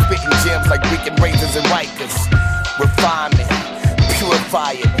decade I'm spitting gems like Rican razors and Rikers. Refinement,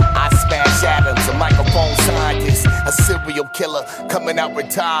 purify it. I smash atoms, a microphone scientist, a serial killer coming out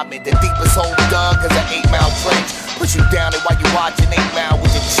retirement. The deepest hole dug is an 8-mile trench. Put you down and while you watching 8 Mile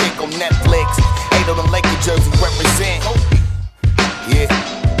with your chick on Netflix. 8 of them Laker jerseys represent. Yeah,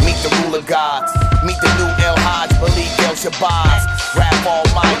 meet the ruler gods. Meet the new El Hajj, Malik El Shabazz. Rap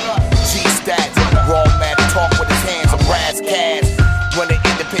almighty, G-Stats. Raw man talk with his hands, I'm Raz Cash. Run an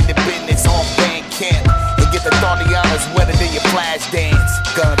independent business on Bandcamp. And get the Thornianas wetter than your flash dance.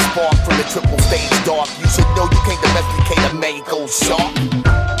 Guns spark from the triple stage dark. You should know you can't domesticate a Mako shark.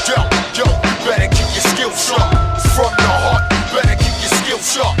 Yo, better keep your skills sharp. From the heart, better keep your skills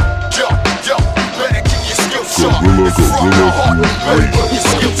sharp. Yo, better keep your skills sharp. From the heart, better keep your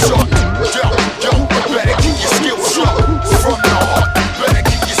skills sharp. Yo, better keep your skills sharp. From the heart, better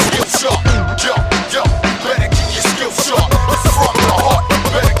keep your skills sharp. Yo, better keep your skills sharp. From the heart,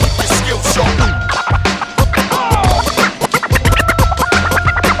 better keep your skills sharp.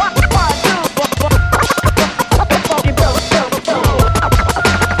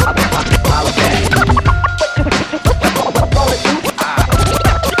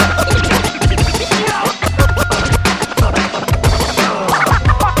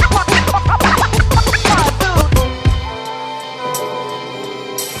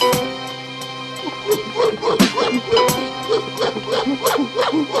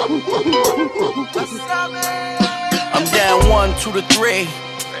 I'm down 1, 2 to 3.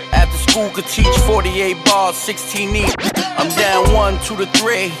 After school could teach 48 bars, 16 each. I'm down 1, 2 to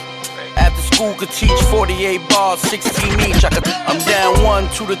 3. After school could teach 48 bars, 16 each. I'm down 1,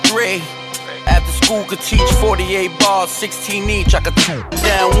 2 to 3. After school could teach 48 bars, 16 each. I could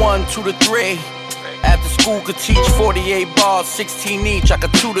down 1, 2 to 3. After school could teach 48 bars, 16 each. I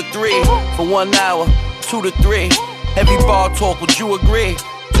could 2 to 3 for 1 hour, 2 to 3. Heavy bar talk, would you agree?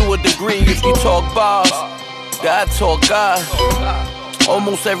 To a degree, if you talk bars, God talk God.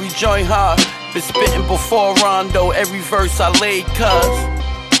 Almost every joint hard. Been spitting before Rondo, every verse I laid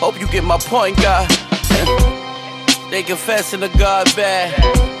cuz. Hope you get my point, God. They confessing to God bad.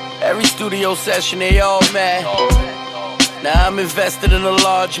 Every studio session, they all mad. Now I'm invested in a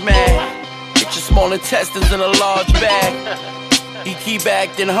large man. Get your small intestines in a large bag. He keep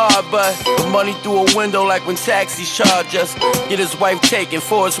acting hard, but the money through a window like when taxis charge us. Get his wife taken,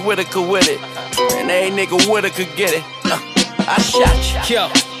 Forrest Whitaker with it. And ain't nigga Whitaker get it. I shot you. Yo,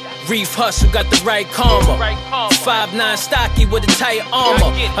 Reef Hustle got the right karma. 5'9" stocky with a tight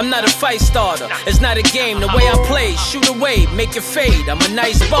armor. I'm not a fight starter, it's not a game. The way I play, shoot away, make it fade. I'm a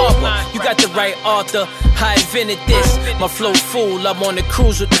nice barber. You got the right author, I invented this. My flow full, I'm on the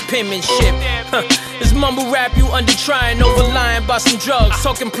cruise with the penmanship. This mumble rap you under trying, over lying about some drugs,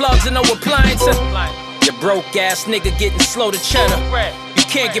 talking plugs and no appliances. You broke ass nigga getting slow to cheddar. You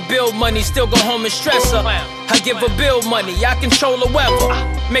can't get bill money, still go home and stress her. I give her bill money, I control the weather.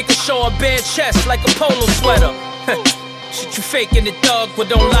 Make her show her bare chest like a polo sweater. Shit, you faking it, thug, but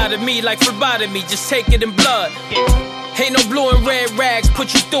don't lie to me like phlebotomy, just take it in blood. Ain't no blue and red rags,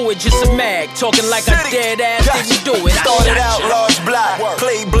 put you through it, just a mag. Talking like a dead ass didn't do it. Started out large block,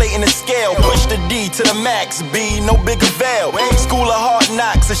 played blatant and scale. Push the D to the max, B, no big avail. School of hard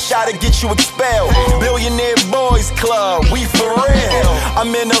knocks, a shot to get you expelled. Billionaire Boys Club, we for real. I'm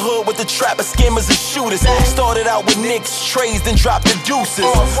in the hood with the trapper, scammers and shooters. Started out with Knicks, trays, then dropped the deuces.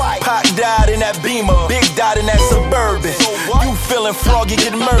 Pac died in that Beamer, Big died in that Suburban. You feeling froggy,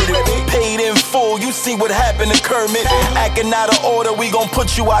 get murdered. Paid in full, you see what happened to Kermit. Acting out of order, we gon'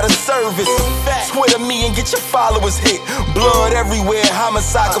 put you out of service. Twitter me and get your followers hit. Blood everywhere,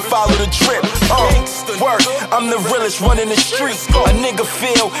 homicide can follow the drip. Work, I'm the realest running the streets. A nigga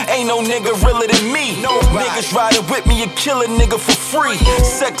feel, ain't no nigga realer than me. Niggas riding with me and kill a nigga for free.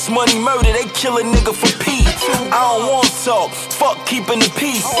 Sex, money, murder, they kill a nigga for peace. I don't want talk, fuck keeping the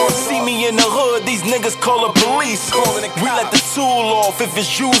peace. See me in the hood, these niggas call the police. We let the tool off, if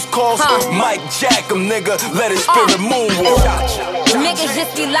it's used calls, Mike Jack 'em, nigga, let his spirit move. Niggas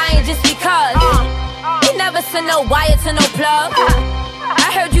just be lying just because. You never send no wire to no plug.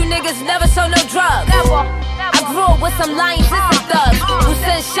 I heard you niggas never sold no drugs. I grew up with some lying sister thugs who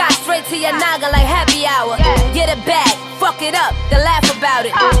send shots straight to your naga like happy hour. Get it back, fuck it up, then laugh about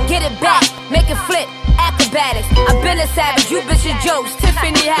it. Get it back, make it flip. Acrobatics. I've been a savage, you bitches jokes,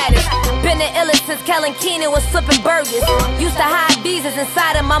 Tiffany Haddish. Been the illest since Kellen Keenan was flipping burgers. Used to hide visas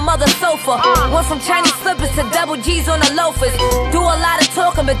inside of my mother's sofa. Went from Chinese slippers to double G's on the loafers. Do a lot of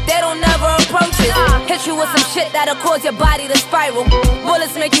talking, but they don't never approach it. Hit you with some shit that'll cause your body to spiral.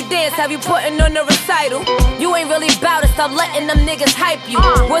 Bullets make you dance, have you putting on a recital? You ain't really bout it, stop letting them niggas hype you.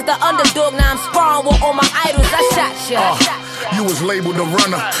 Was the underdog, now I'm sparring with all my idols. I shot ya. You was labeled a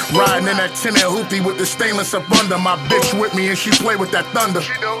runner, riding in that 10 hoopty with the stainless up under. My bitch with me and she play with that thunder.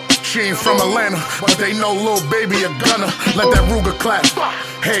 She ain't from Atlanta, but they know Lil Baby a gunner. Let that Ruger clap,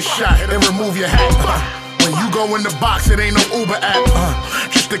 headshot and remove your hat. When you go in the box, it ain't no Uber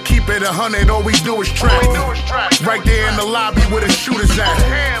app. Just to keep it 100, all we do is trap. Right there in the lobby where the shooters at.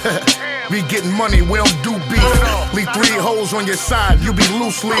 We getting money, we don't do beef. Leave 3 holes on your side, you be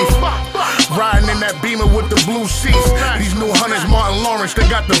loose leaf. Riding in that Beamer with the blue seats. These new hunters, Martin Lawrence, they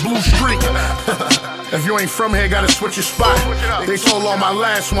got the blue streak. If you ain't from here, gotta switch your spot. They sold on my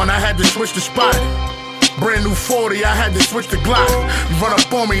last one, I had to switch the spot. Brand new 40, I had to switch the Glock. You run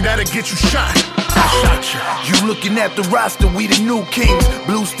up on me, that'll get you shot. I shot you. You looking at the roster, we the new kings.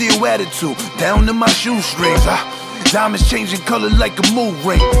 Blue steel attitude, down to my shoestrings. Diamonds changing color like a mood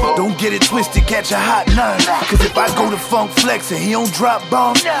ring. Don't get it twisted, catch a hot 9. Cause if I go to Funk Flex and he don't drop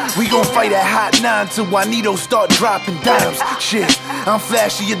bombs, we gon' fight at hot 9 till Juanito start dropping dimes. Shit, I'm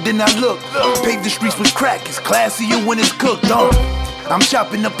flashier than I look. Pave the streets with crack, it's classier when it's cooked on. I'm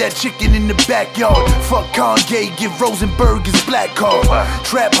chopping up that chicken in the backyard. Fuck Kanye, give Rosenberg his black card.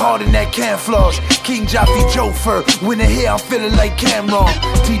 Trap hard in that camouflage. King Jaffe Jofer. Winter here, I'm feeling like Cameron.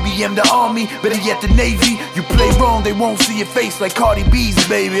 TBM the army, better yet the Navy. You play wrong, they won't see your face like Cardi B's,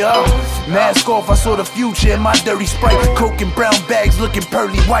 baby. Mask off, I saw the future in my dirty Sprite. Coke and brown bags looking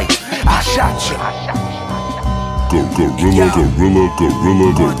pearly white. I shot you. Gorilla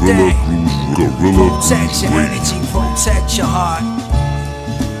Protect your energy, protect your heart.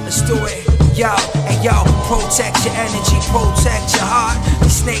 Let's do it. Yo, and yo, protect your energy, protect your heart.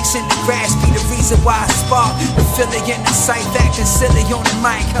 These snakes in the grass be the reason why I spark. The Philly in the sight, acting silly on the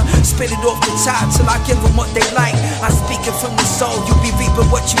mic. Spit it off the top till I give them what they like. I speak it from the soul, you be reaping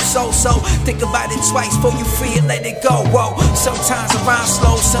what you sow. So think about it twice before you free it, let it go. Whoa, sometimes I rhyme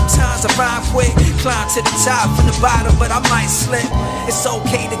slow, sometimes I rhyme quick. Climb to the top from the bottom, but I might slip. It's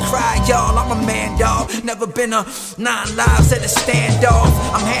okay to cry, y'all, I'm a man, dog. Never been a 9 lives at a standoff.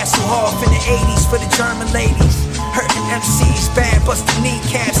 I'm Hasselhoff in the 80s for the German ladies. Hurting MCs, bad busted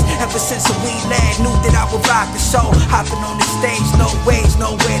kneecaps. Ever since a wee lad knew that I would rock the show. Hopping on the stage, no ways,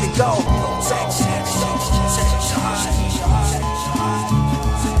 nowhere to go.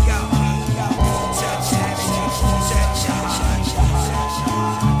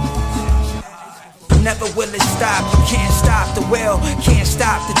 Never will it stop, you can't stop the will. Can't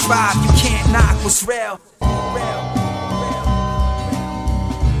stop the drive, you can't knock what's real.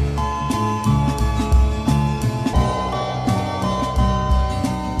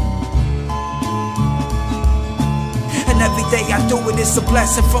 Every day I do it, it's a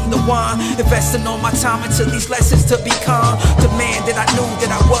blessing from the one. Investing all my time into these lessons to become the man that I knew that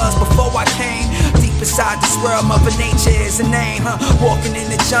I was before I came. Deep inside this world, Mother Nature is a name, Walking in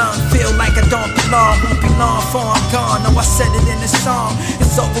the jungle, feel like I don't belong. Won't be long before I'm gone, no, I said it in the song.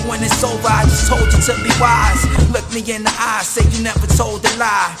 It's over when it's over, I just told you to be wise. Look me in the eye, say you never told a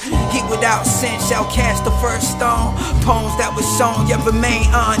lie. He without sin shall cast the first stone. Poems that were shown yet remain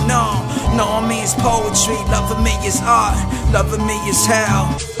unknown. Knowing me is poetry, loving me is art. Loving me is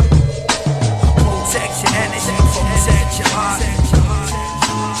hell. Protect your energy, protect your heart.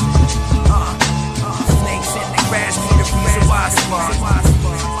 Snakes in the grass, be the reason why I spark.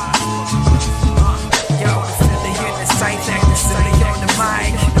 Yo, Philly in the sight, acting silly on the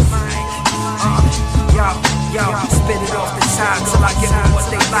mic. Yo, spit it off the top till I give them what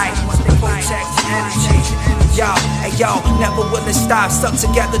they like. Protect your energy. Yo, never will it stop, stuck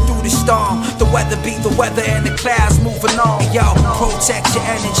together through the storm. The weather be the weather and the clouds moving on. Yo, protect your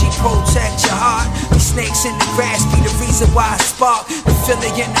energy, protect your heart. These snakes in the grass be the reason why I spark. The Philly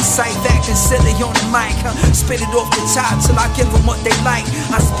in the sight, acting silly on the mic. Spit it off the top till I give them what they like.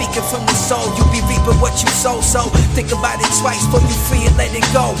 I'm speaking from the soul, you be reaping what you sow. So think about it twice before you free it, let it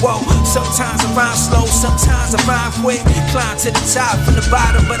go. Whoa, sometimes I rhyme slow, sometimes I rhyme quick. Climb to the top from the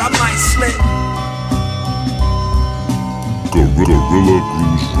bottom, but I might slip. Gorilla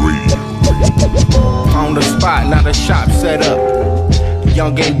Grooves Radio. On the spot, not a shop set up.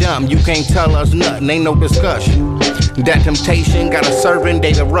 Young and dumb, you can't tell us nothing, ain't no discussion. That temptation got a servant,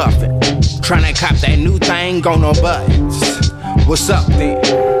 they the roughin'. Tryna cop that new thing on no buttons. What's up then?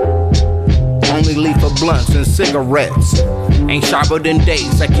 Only leaf of blunts and cigarettes. Ain't sharper than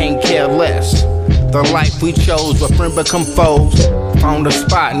days, I can't care less. The life we chose, where friend become foes. On the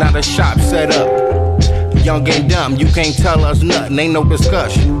spot, not a shop set up. Young and dumb, you can't tell us nothing, ain't no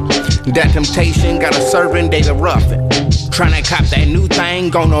discussion. That temptation got a servant, they the roughin'. Tryna cop that new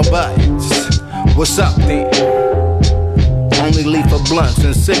thing on no buttons. What's up then? only leave for blunts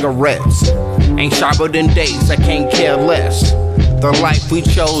and cigarettes. Ain't sharper than dates, I can't care less. The life we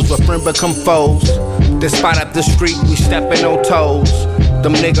chose, where friends become foes. This spot up the street, we stepping on toes.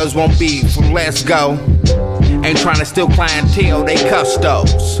 Them niggas won't beef, let's go. Ain't tryna steal clientele, they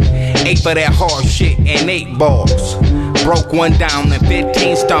custos. 8 for that hard shit and 8 balls. Broke one down and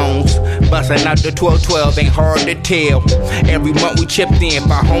 15 stones. Bustin' out the 12-12 ain't hard to tell. Every month we chipped in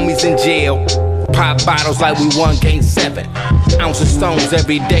for homies in jail. Pop bottles like we won game 7. Ounce of stones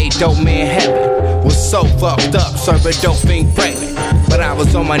every day, dope man heaven. Was so fucked up, serving dope fiend pregnant. But I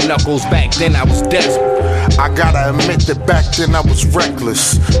was on my knuckles back then, I was desperate. I gotta admit that back then I was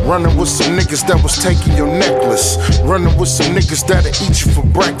reckless. Running with some niggas that was taking your necklace. Running with some niggas that'll eat you for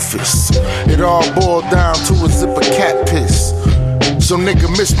breakfast. It all boiled down to a zip of cat piss. So nigga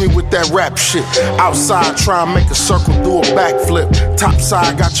miss me with that rap shit. Outside try and make a circle, do a backflip.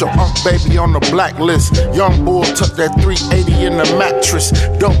 Topside got your baby on the blacklist. Young boy took that 380 in the mattress.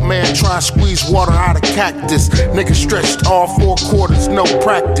 Dope man try and squeeze water out of cactus. Nigga stretched all 4 quarters, no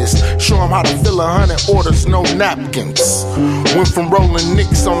practice. Show him how to fill 100 orders, no napkins. Went from rolling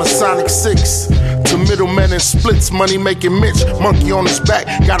nicks on a Sonic 6 to middlemen and splits, money making Mitch. Monkey on his back,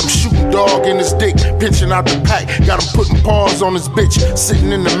 got him shooting dog in his dick. Pitching out the pack, got him putting paws on his bitch.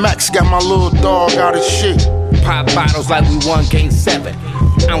 Sitting in the max, got my little dog out of shit. Pop bottles like we won game 7.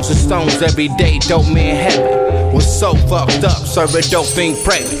 Ounce of stones every day, dope man heaven. Was so fucked up, serving dope fiend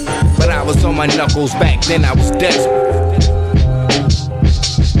pregnant. But I was on my knuckles back then, I was desperate.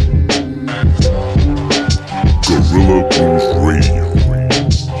 Gorilla Grooves Radio.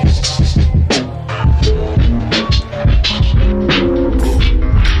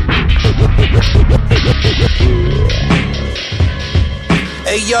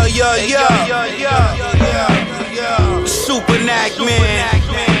 Hey yo, Super Knack man.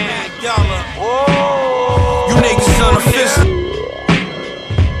 You niggas unofficial.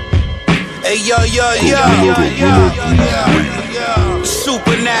 Hey yo,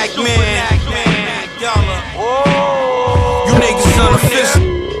 Super Knack man. You niggas unofficial.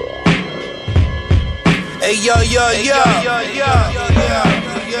 Hey yo,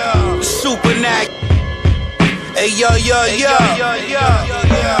 Super Knack. Hey yo,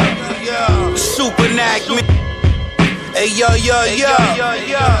 Super Knack man. Hey yo,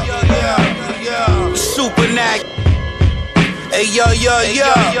 Super Knack. Hey yo,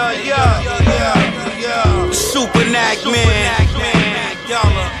 Super Knack man.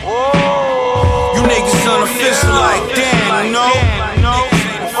 You niggas unofficial like damn, you know.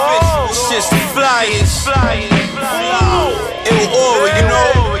 Shit's the flyers. Ill aura, you know.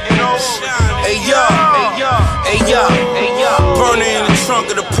 Hey yo, burner in the trunk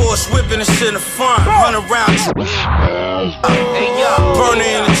of the Porsche, whipping the shit in the front, 100 round. Burner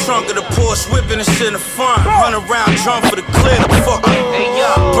in the trunk of the Porsche, whipping the shit in the front, 100 round drum for the clip. Fuck it.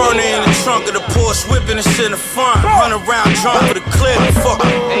 Burner in the trunk of the Porsche, whipping the shit in the front, 100 round drum for the clip. Fuck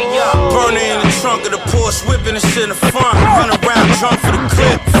it. Burner in the trunk of the Porsche, whipping the shit in the front, 100 round drum for the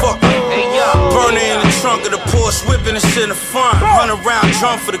clip. Fuck it. Burner in the trunk of the Porsche, whipping the shit in the front, 100 round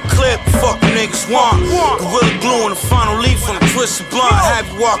drum for the clip. Fuck you niggas want. Gorilla glue in the final leaf on the twisted blunt. Have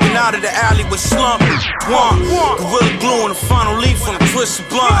you walking out of the alley with slump. Want. Gorilla glue in the final leaf on the twisted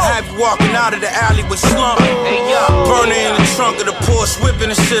blunt. Have you walking out of the alley with slump. Burner in the trunk of the Porsche, whipping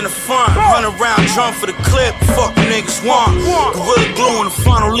the shit in the front, 100 round drum for the clip. Fuck you niggas want. Gorilla glue in the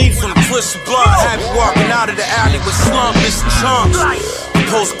final leaf on the twisted blunt. Have you walking out of the alley with slump. Mr. Chunks.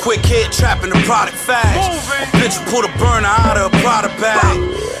 Post quick hit, trapping the product fast. A bitch pull the burner out of a product bag.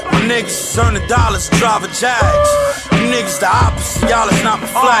 My niggas earning dollars, drive a Jags. You niggas the opposite, y'all is not my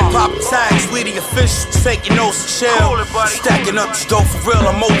flag. Poppin' tags, we the officials, take your nose to chill. Stacking up this dope for real,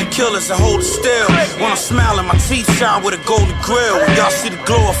 I'm older killers and hold it still. When I'm smiling, my teeth shine with a golden grill. When y'all see the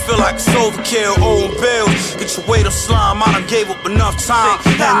glow, I feel like it's overkill. Owing bills, get your weight up slime. I done gave up enough time.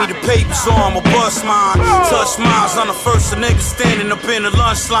 Hand me the papers so I'ma bust mine. Touch mines, I'm the first of niggas standing up in the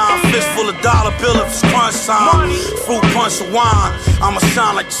lunch line. Fist full of dollar bill if it's crunch time. Fruit punch of wine, I'ma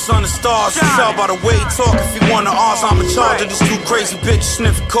shine like the sun and stars. You tell by the way he talk if he wanna ours. I'm in charge of these two crazy bitches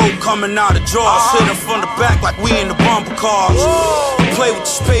sniffing coke coming out of drawers. Sitting from the back like we in the bumper cars. Play with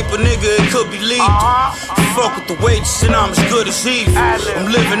this paper, nigga, it could be lethal. Fuck with the wages and I'm as good as evil. I'm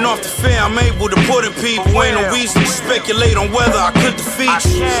living off the fear I'm able to put in people. Ain't no reason to speculate on whether I could defeat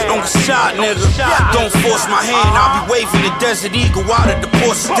you. Don't get shot, nigga. Don't force my hand. I'll be waving the Desert Eagle out of the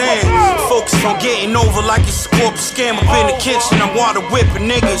port stand. Focus on getting over like it's a corporate scam. Up in the kitchen, I'm water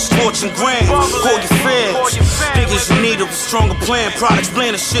whipping niggas, torching grand. Call your fans. Niggas in need of a stronger plan. Products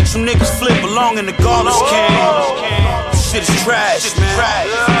blend the shit you niggas flip along in the garbage can. Shit is trash, man.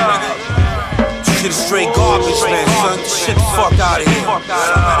 shit is straight garbage, man, son. Shit the fuck out of here.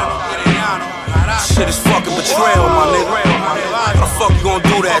 Shit is fucking betrayal, my nigga. How the fuck you gonna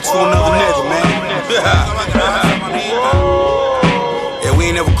do that to another nigga, man? Yeah, we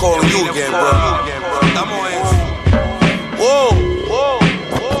ain't never calling you again, bro. Whoa.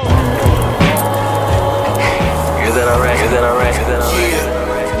 Is that alright? Is that alright? Is that alright? Yeah.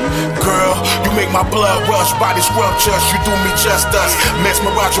 Girl, you make my blood rush, body scrumptious, you do me justice.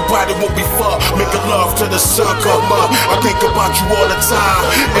 Mesmerize your body, won't be fucked. Making love till the sun come up. I think about you all the time.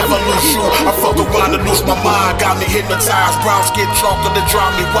 If I lose you, I fuck around and lose my mind. Got me hypnotized, brown skin chocolate to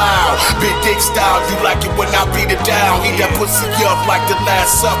drive me wild. Big dick style, you like it when I beat it down. Eat that pussy up like the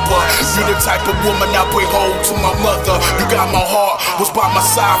Last Supper. You the type of woman I bring home to my mother. You got my heart, was by my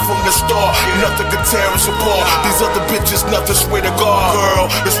side from the start. Nothing could tear us apart. These other bitches, nothing, swear to God. Girl,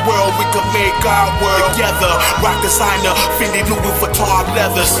 this world we could make our world together. Rock designer, Fendi Louis Vuitton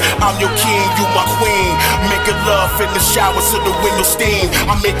leathers. I'm your king, you my queen. Making love in the shower so the window steam.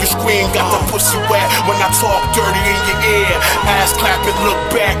 I make you scream, got the pussy wet when I talk dirty in your ear. Ass clapping, look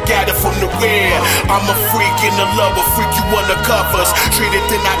back at it from the rear. I'm a freak in the love, a freak you on the covers. Treat it,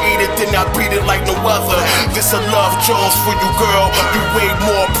 then I eat it, then I beat it like no other. This a Love Jones for you, girl. You way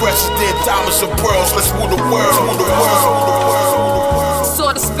more precious than diamonds and pearls. Let's rule the world, rule the world.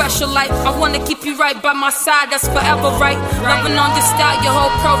 Sort of special life, I wanna keep you right by my side, that's forever right. Loving on this style, your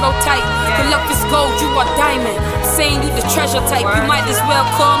whole prototype. The love is gold, you are diamond. Saying you the treasure type, you might as well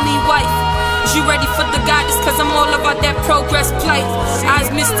call me wife. Is you ready for the goddess? Cause I'm all about that progress plight.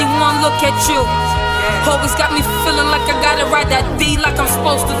 Eyes misty, one look at you. Always got me feeling like I gotta ride that D like I'm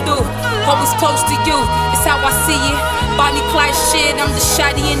supposed to do. Always close to you, it's how I see it. Bonnie Clyde shit, I'm the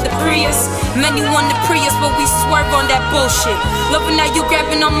shotty in the Prius. Many want the Prius, but we swerve on that bullshit. Loving how you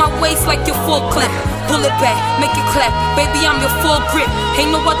grabbing on my waist like your full clip. Pull it back, make it clap, baby I'm your full grip.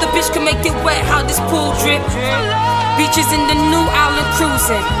 Ain't no other bitch can make it wet, how this pool drip. Beaches in the New Island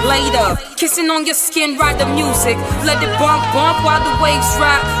cruising, laid up, kissing on your skin, ride the music. Let it bump, bump while the waves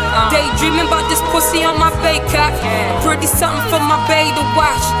rock. Daydreaming about this pussy on my bay cock. Pretty something for my bae to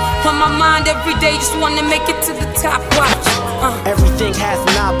watch. On my mind every day, just wanna make it to the top, watch. Everything has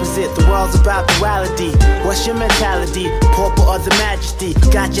an opposite, the world's about duality. What's your mentality? Pauper or the majesty?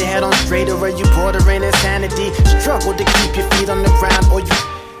 Got your head on straight or are you bordering insanity? Struggle to keep your feet on the ground or you...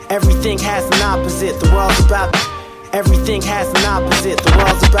 Everything has an opposite, the world's about... Everything has an opposite, the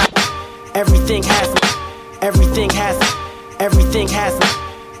world's about... Everything has an opposite, the world's about...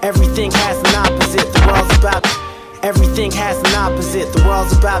 Everything has an opposite, the world's about... Everything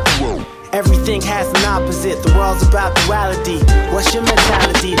has an opposite, the duality. What's your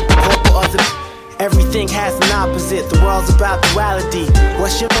mentality? Pauper or the... Everything has an opposite, the world's about duality.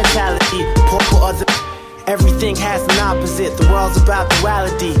 What's your mentality? Pauper or the... Everything has an opposite, the world's about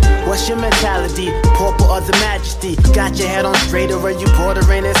duality. What's your mentality? Pauper or the majesty? Got your head on straight or are you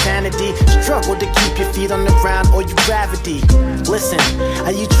bordering insanity? Struggle to keep your feet on the ground or you gravity? Listen,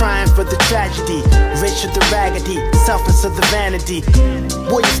 are you trying for the tragedy? Rich or the raggedy? Selfish or the vanity?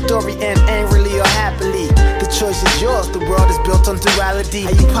 Will your story end angrily or happily? The choice is yours, the world is built on duality.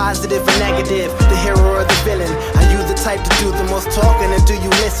 Are you positive or negative? The hero or the villain? Are you the type to do the most talking and do you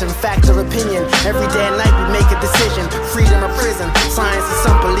listen? Fact or opinion? Every day and night we make a decision, freedom or prison. Science and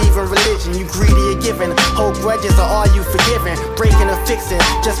some believe in religion. You greedy or giving, hold grudges or are you forgiving? Breaking or fixing,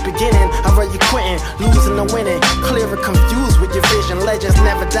 just beginning, or are you quitting? Losing or winning, clear or confused with your vision. Legends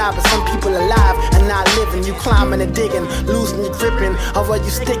never die, but some people alive and not living. You climbing and digging, losing your gripping, or are you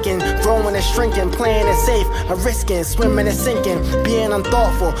sticking? Growing and shrinking, playing it safe or risking? Swimming and sinking, being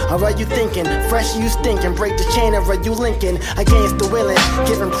unthoughtful, or are you thinking? Fresh you stinking, break the chain or are you linking? Against the willing,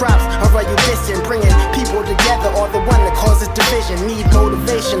 giving props or are you dissing? Bringing people together or the one that causes division? Need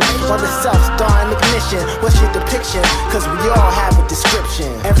motivation or the self-starring ignition? What's your depiction? Cause we all have a description.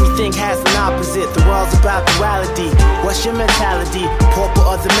 Everything has an opposite, the world's about duality. What's your mentality? Pauper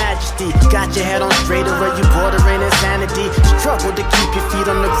or the majesty? Got your head on straight or are you bordering insanity? Struggle to keep your feet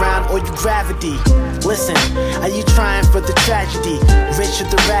on the ground or you gravity? Listen, are you trying for the tragedy? Rich or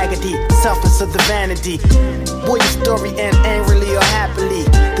the raggedy? Selfish or the vanity? Will your story end angrily or happily?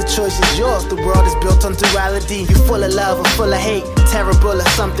 The choice is yours, the world is built on duality. You full of love or full of hate? Terrible or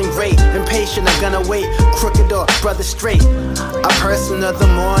something great? Impatient or gonna wait? Crooked or brother straight? A person of the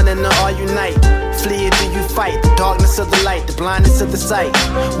morning or are you night? Flee or do you fight? The darkness or the light? The blindness of the sight?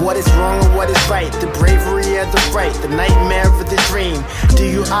 What is wrong or what is right? The bravery or the fright? The nightmare or the dream? Do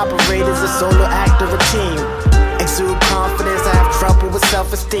you operate as a solo act or a team? Exude confidence, I have trouble with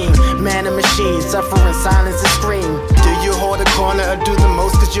self-esteem. Man and machine, suffer in silence and scream. Do you hold a corner or do the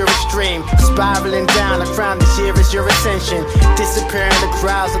most cause you're extreme. Spiraling down, a crown this year is your ascension. Disappear in the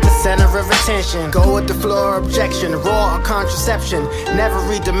crowds at the center of attention. Go with the floor, objection, raw or contraception. Never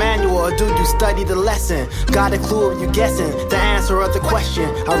read the manual or do you study the lesson? Got a clue or you guessing the answer of the question?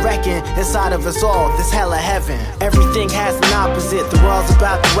 I reckon inside of us all, this hella heaven. Everything has an opposite, the world's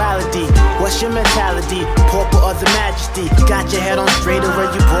about duality. What's your mentality? Pauper or the majesty? Got your head on straight or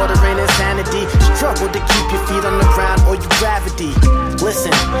are you bordering insanity? Struggle to keep your feet on the ground or you gravity?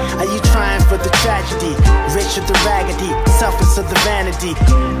 Listen, are you trying for the tragedy? Rich or the raggedy? Selfish or the vanity?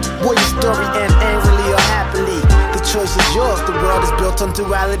 Will your story end angrily or happily? The choice is yours, the world is built on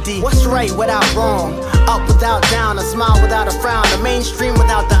duality. What's right without wrong? Up without down, a smile without a frown, a mainstream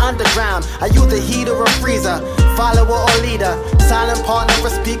without the underground. Are you the heater or freezer? Follower or leader? Silent partner or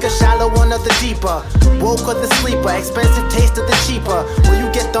speaker? Shallow one or the deeper? Woke or the sleeper? Expensive taste or the cheaper? Will you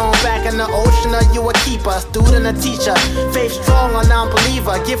get thrown back in the ocean or you a keeper? Student or teacher? Faith strong or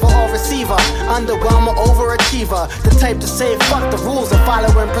non-believer? Giver or receiver? Underwhelmer, overachiever? The type to say fuck the rules and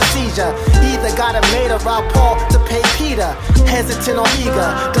following procedure. Either got it made or rob Paul to pay Peter. Hesitant or eager?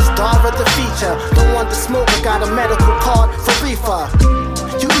 The star of the feature? Don't want the smoke but got a medical card for reefer.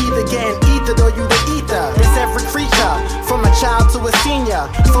 You either getting ethered or you the ether. It's every creature, from a child to a senior,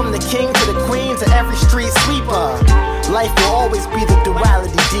 from the king to the queen to every street sweeper. Life will always be the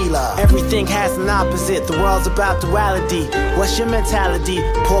duality dealer. Everything has an opposite, the world's about duality. What's your mentality?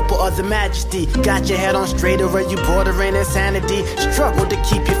 Pauper or the majesty? Got your head on straight or are you bordering insanity? Struggle to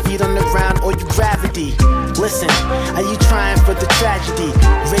keep your feet on the ground or you gravity? Listen, are you trying for the tragedy?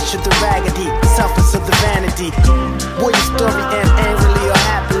 Rich or the raggedy? Selfish or the vanity? Will your story end angrily or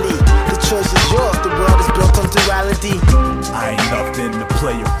happily? The choice is yours, the world is built on duality. I ain't nothing to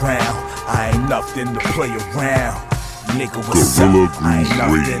play around. I ain't nothing to play around. Nigga, what's up? I ain't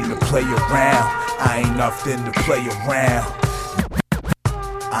nothing to play around. I ain't nothing to play around.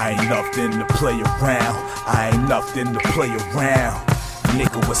 I ain't nothing to play around. I ain't nothing to play around.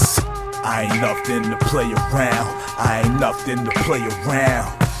 Nigga, what's up? I ain't nothing to play around. I ain't nothing to play around.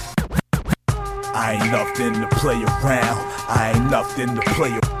 I ain't nothing to play around. I ain't nothing to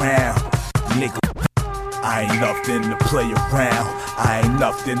play around. Nigga, I ain't nothing to play around. I ain't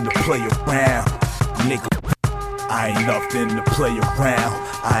nothing to play around. Nigga, I ain't nothing to play around.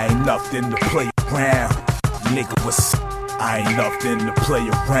 I ain't nothing to play around. Nigga, what's up? I ain't nothing to play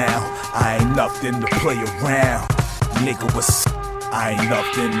around. I ain't nothing to play around. Nigga, what's up? I ain't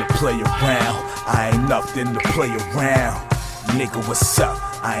nothing to play around. I ain't nothing to play around. Nigga, what's up?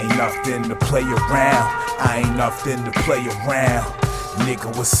 I ain't nothing to play around. I ain't nothing to play around.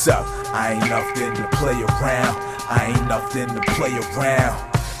 Nigga, what's up? I ain't nothing to play around. I ain't nothing to play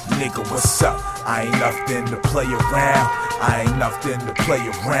around. Nigga, what's up? I ain't nothing to play around. I ain't nothing to play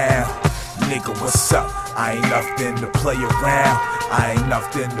around. Nigga, what's up? I ain't nothing to play around. I ain't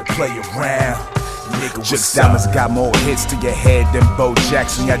nothing to play around. Nigga, just diamonds got more hits to your head than Bo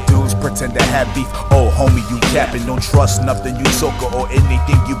Jackson. Y'all dudes pretend to have beef. Oh, homie, you capping. Don't trust nothing you soaker or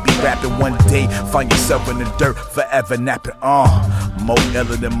anything you be rapping. One day, find yourself in the dirt, forever napping. More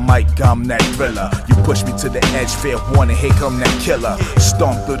iller than Mike, I'm that thriller. You push me to the edge, fair warning, here come that killer.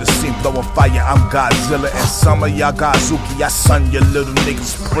 Storm through the scene, blowing fire, I'm Godzilla. And some of y'all Godzuki, I son your little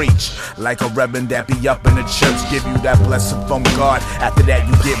niggas preach. Like a reverend that be up in the church, give you that blessing from God. After that,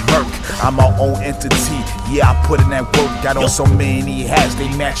 you get murked. I'm my own entity, yeah, I put in that work. Got on so many hats, they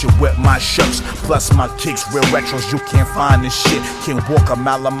match it with my shirts. Plus my kicks, real retros, you can't find this shit. Can't walk a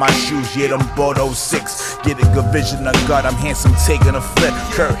mile in my shoes, yeah, them Bordeaux 6. Get a good vision of God, I'm handsome, taking a flip.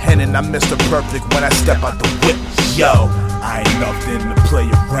 Kurt Hennig, I'm Mr. Perfect when I step out the whip. Yo, I ain't nothing to play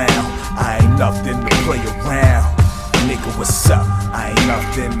around. I ain't nothing to play around. Nigga, what's up? I ain't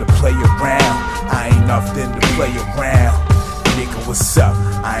nothing to play around. I ain't nothing to play around. Nigga, what's up?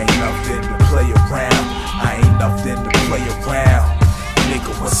 I ain't nothing to play around. I ain't nothing to play around.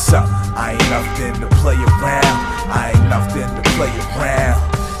 Nigga, what's up? I ain't nothing to play around. I ain't nothing to play around.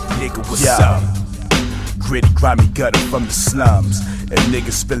 Nigga, what's up? Gritty, grimy gutter from the slums. If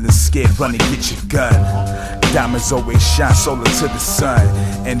niggas feeling scared, run and get your gun. Diamonds always shine solar to the sun.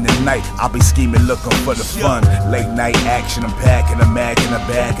 In the night, I'll be scheming, looking for the fun. Late night action, I'm packing a mag in the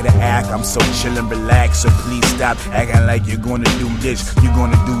back of the act. I'm so chillin', relaxed, so please stop acting like you're gonna do this, you're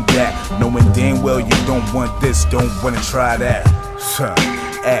gonna do that. Knowing damn well you don't want this, don't wanna try that.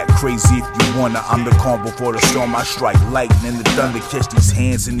 act crazy if you wanna. I'm the calm before the storm. I strike lightning, the thunder, catch these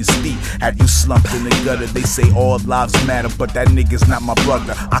hands in his feet. Have you slumped in the gutter? They say all lives matter, but that nigga's not my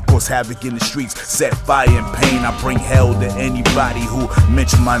brother. I cause havoc in the streets, set fire and pain. I bring hell to anybody who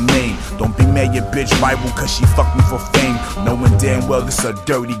mention my name. Don't be mad your bitch Bible cause she fucked me for fame. Knowing damn well this a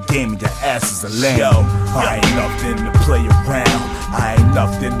dirty game and your ass is a lame. Yo, I ain't nothing to play around. I ain't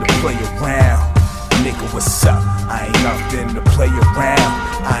nothing to play around. Nigga, what's up? I ain't nothing to play around.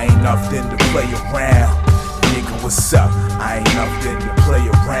 I ain't nothing to play around. Nigga, what's up? I ain't nothing to play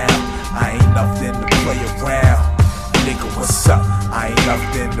around. I ain't nothing to play around. Nigga, what's up? I ain't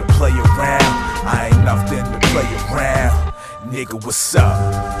nothing to play around. I ain't nothing to play around. Nigga, what's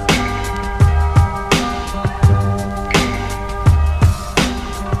up?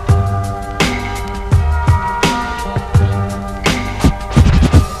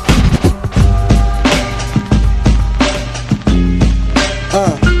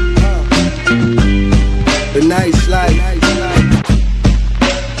 The nice life.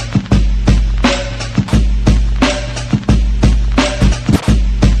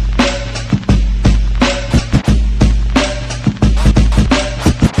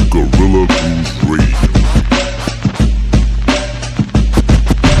 Gorilla Grooves Radio.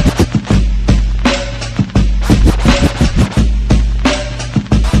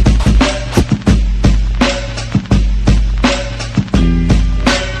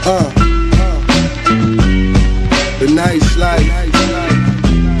 The nice life.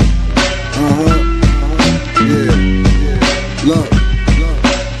 Yeah. Look.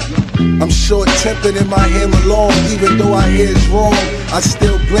 I'm short-tempered in my hammer long. Even though I hear it's wrong, I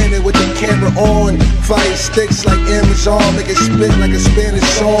still blend it with the camera on. Fire sticks like Amazon, make it spit like a Spanish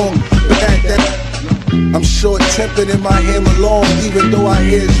song. But that I'm short-tempered in my hammer long. Even though I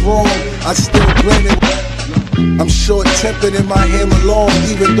hear it's wrong, I still blend it. I'm short-tempered in my hammer long.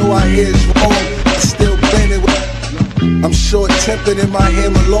 Even though I hear it's wrong, I still blend it. I'm short-tempered in my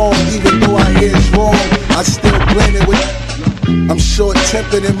hammer long. Even though I hear it's wrong, I still blend it with. I'm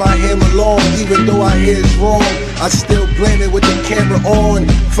short-tempered in my hammer long. Even though I hear it's wrong, I still blend it with the camera on.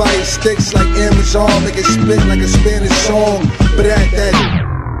 Fire sticks like Amazon, make it spit like a Spanish song. But at that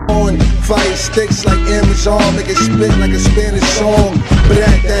on, fire sticks like Amazon, make it spit like a Spanish song. But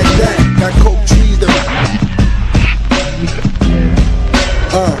at that got coke trees that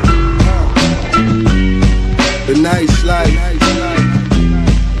the nice life.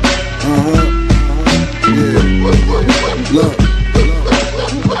 Yeah. Look.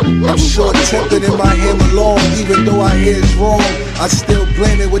 I'm short-tempered in my hammer long. Even though I hear it's wrong, I still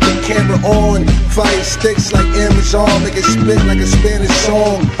blend it with the camera on. Fire sticks like Amazon, make it spit like a Spanish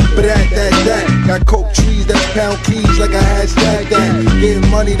song. But at that got coke trees that pound keys like a hashtag that. Getting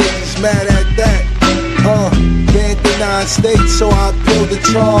money, they just mad at that. Banned the 9 states, so I appealed the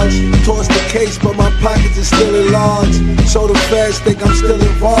charge. Tossed the case, but my pockets are still enlarged. So the feds think I'm still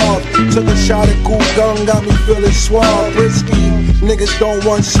involved. Took a shot at Cool Gun, got me feeling suave, risky. Niggas don't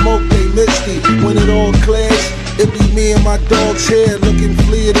want smoke, they misty. When it all clears, it be me and my dog's here, looking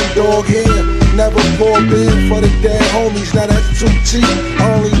fleer than dog hair. Never pour beer for the dead homies, now that's too cheap.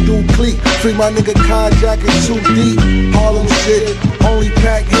 I only do clique, free my nigga carjacking too deep. Harlem shit, only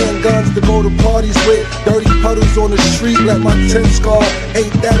pack handguns to go to parties with. Dirty puddles on the street, let my tent scar.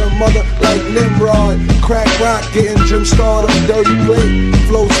 Ain't that a mother like Nimrod? Crack rock, getting gym starred on dirty plate.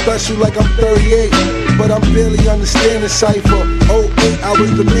 Flow special like I'm 38, but I'm barely understanding cipher. 08, I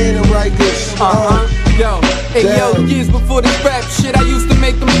was the man in Rikers. Yo, hey yo, years before this rap shit, I used to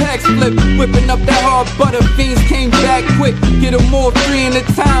make them packs flip. Whipping up that hard butter, fiends came back quick. Get them all 3 in a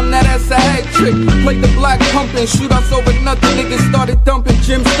time, now that's a hat trick. Play the block pumping, shoot us over nothing. Niggas started dumping,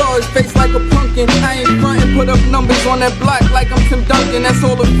 Jim Starr's face like a pumpkin. I ain't frontin', put up numbers on that block like I'm Tim Duncan. That's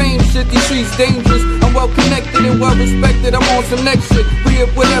all the fame shit, these streets dangerous. I'm well connected and well respected, I'm on some next shit.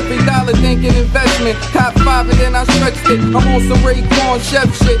 Re-up with every dollar, thinking investment. Top 5 and then I stretched it. I'm on some Raekwon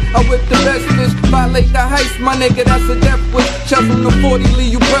chef shit. I whip the best fish, violate the heist, my nigga, that's a death wish. Chest from the 40,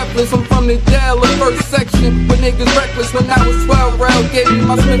 leave you breathless. I'm from the Dell, the first section. When niggas reckless, when I was 12, round gave me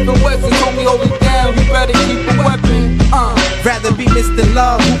my Smith & Wesson. Told me hold it down, you better keep a weapon. Rather be Mr.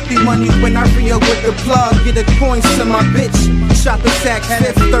 Love, hoopty money when I re-up with the plug. Get a coin to my bitch. Shot the sack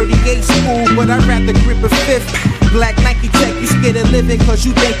 5th, 38 school, but I'd rather grip a 5th. Black Nike Tech, you scared of living cause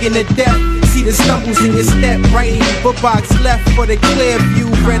you thinking of death. See the stumbles in your step, right in your book box left for the clear view.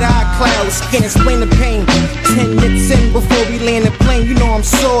 Red eye clouds, can't explain the pain. 10 minutes in before we land the plane, you know I'm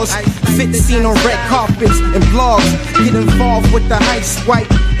sauce. Fit the scene on red carpets and blogs. Get involved with the heist, white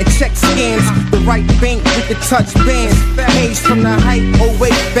and check scams. The right bank, we could touch bands. Haze from the height, 08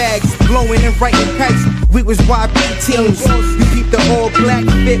 bags, blowing and writing kites. We was YB teams. You peep the all black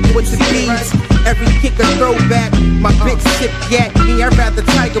fit with the beads. Every kick a throwback. My bitch sip yak, me, I'd rather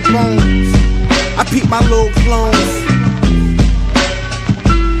Tiger Bones. I peep my little clones.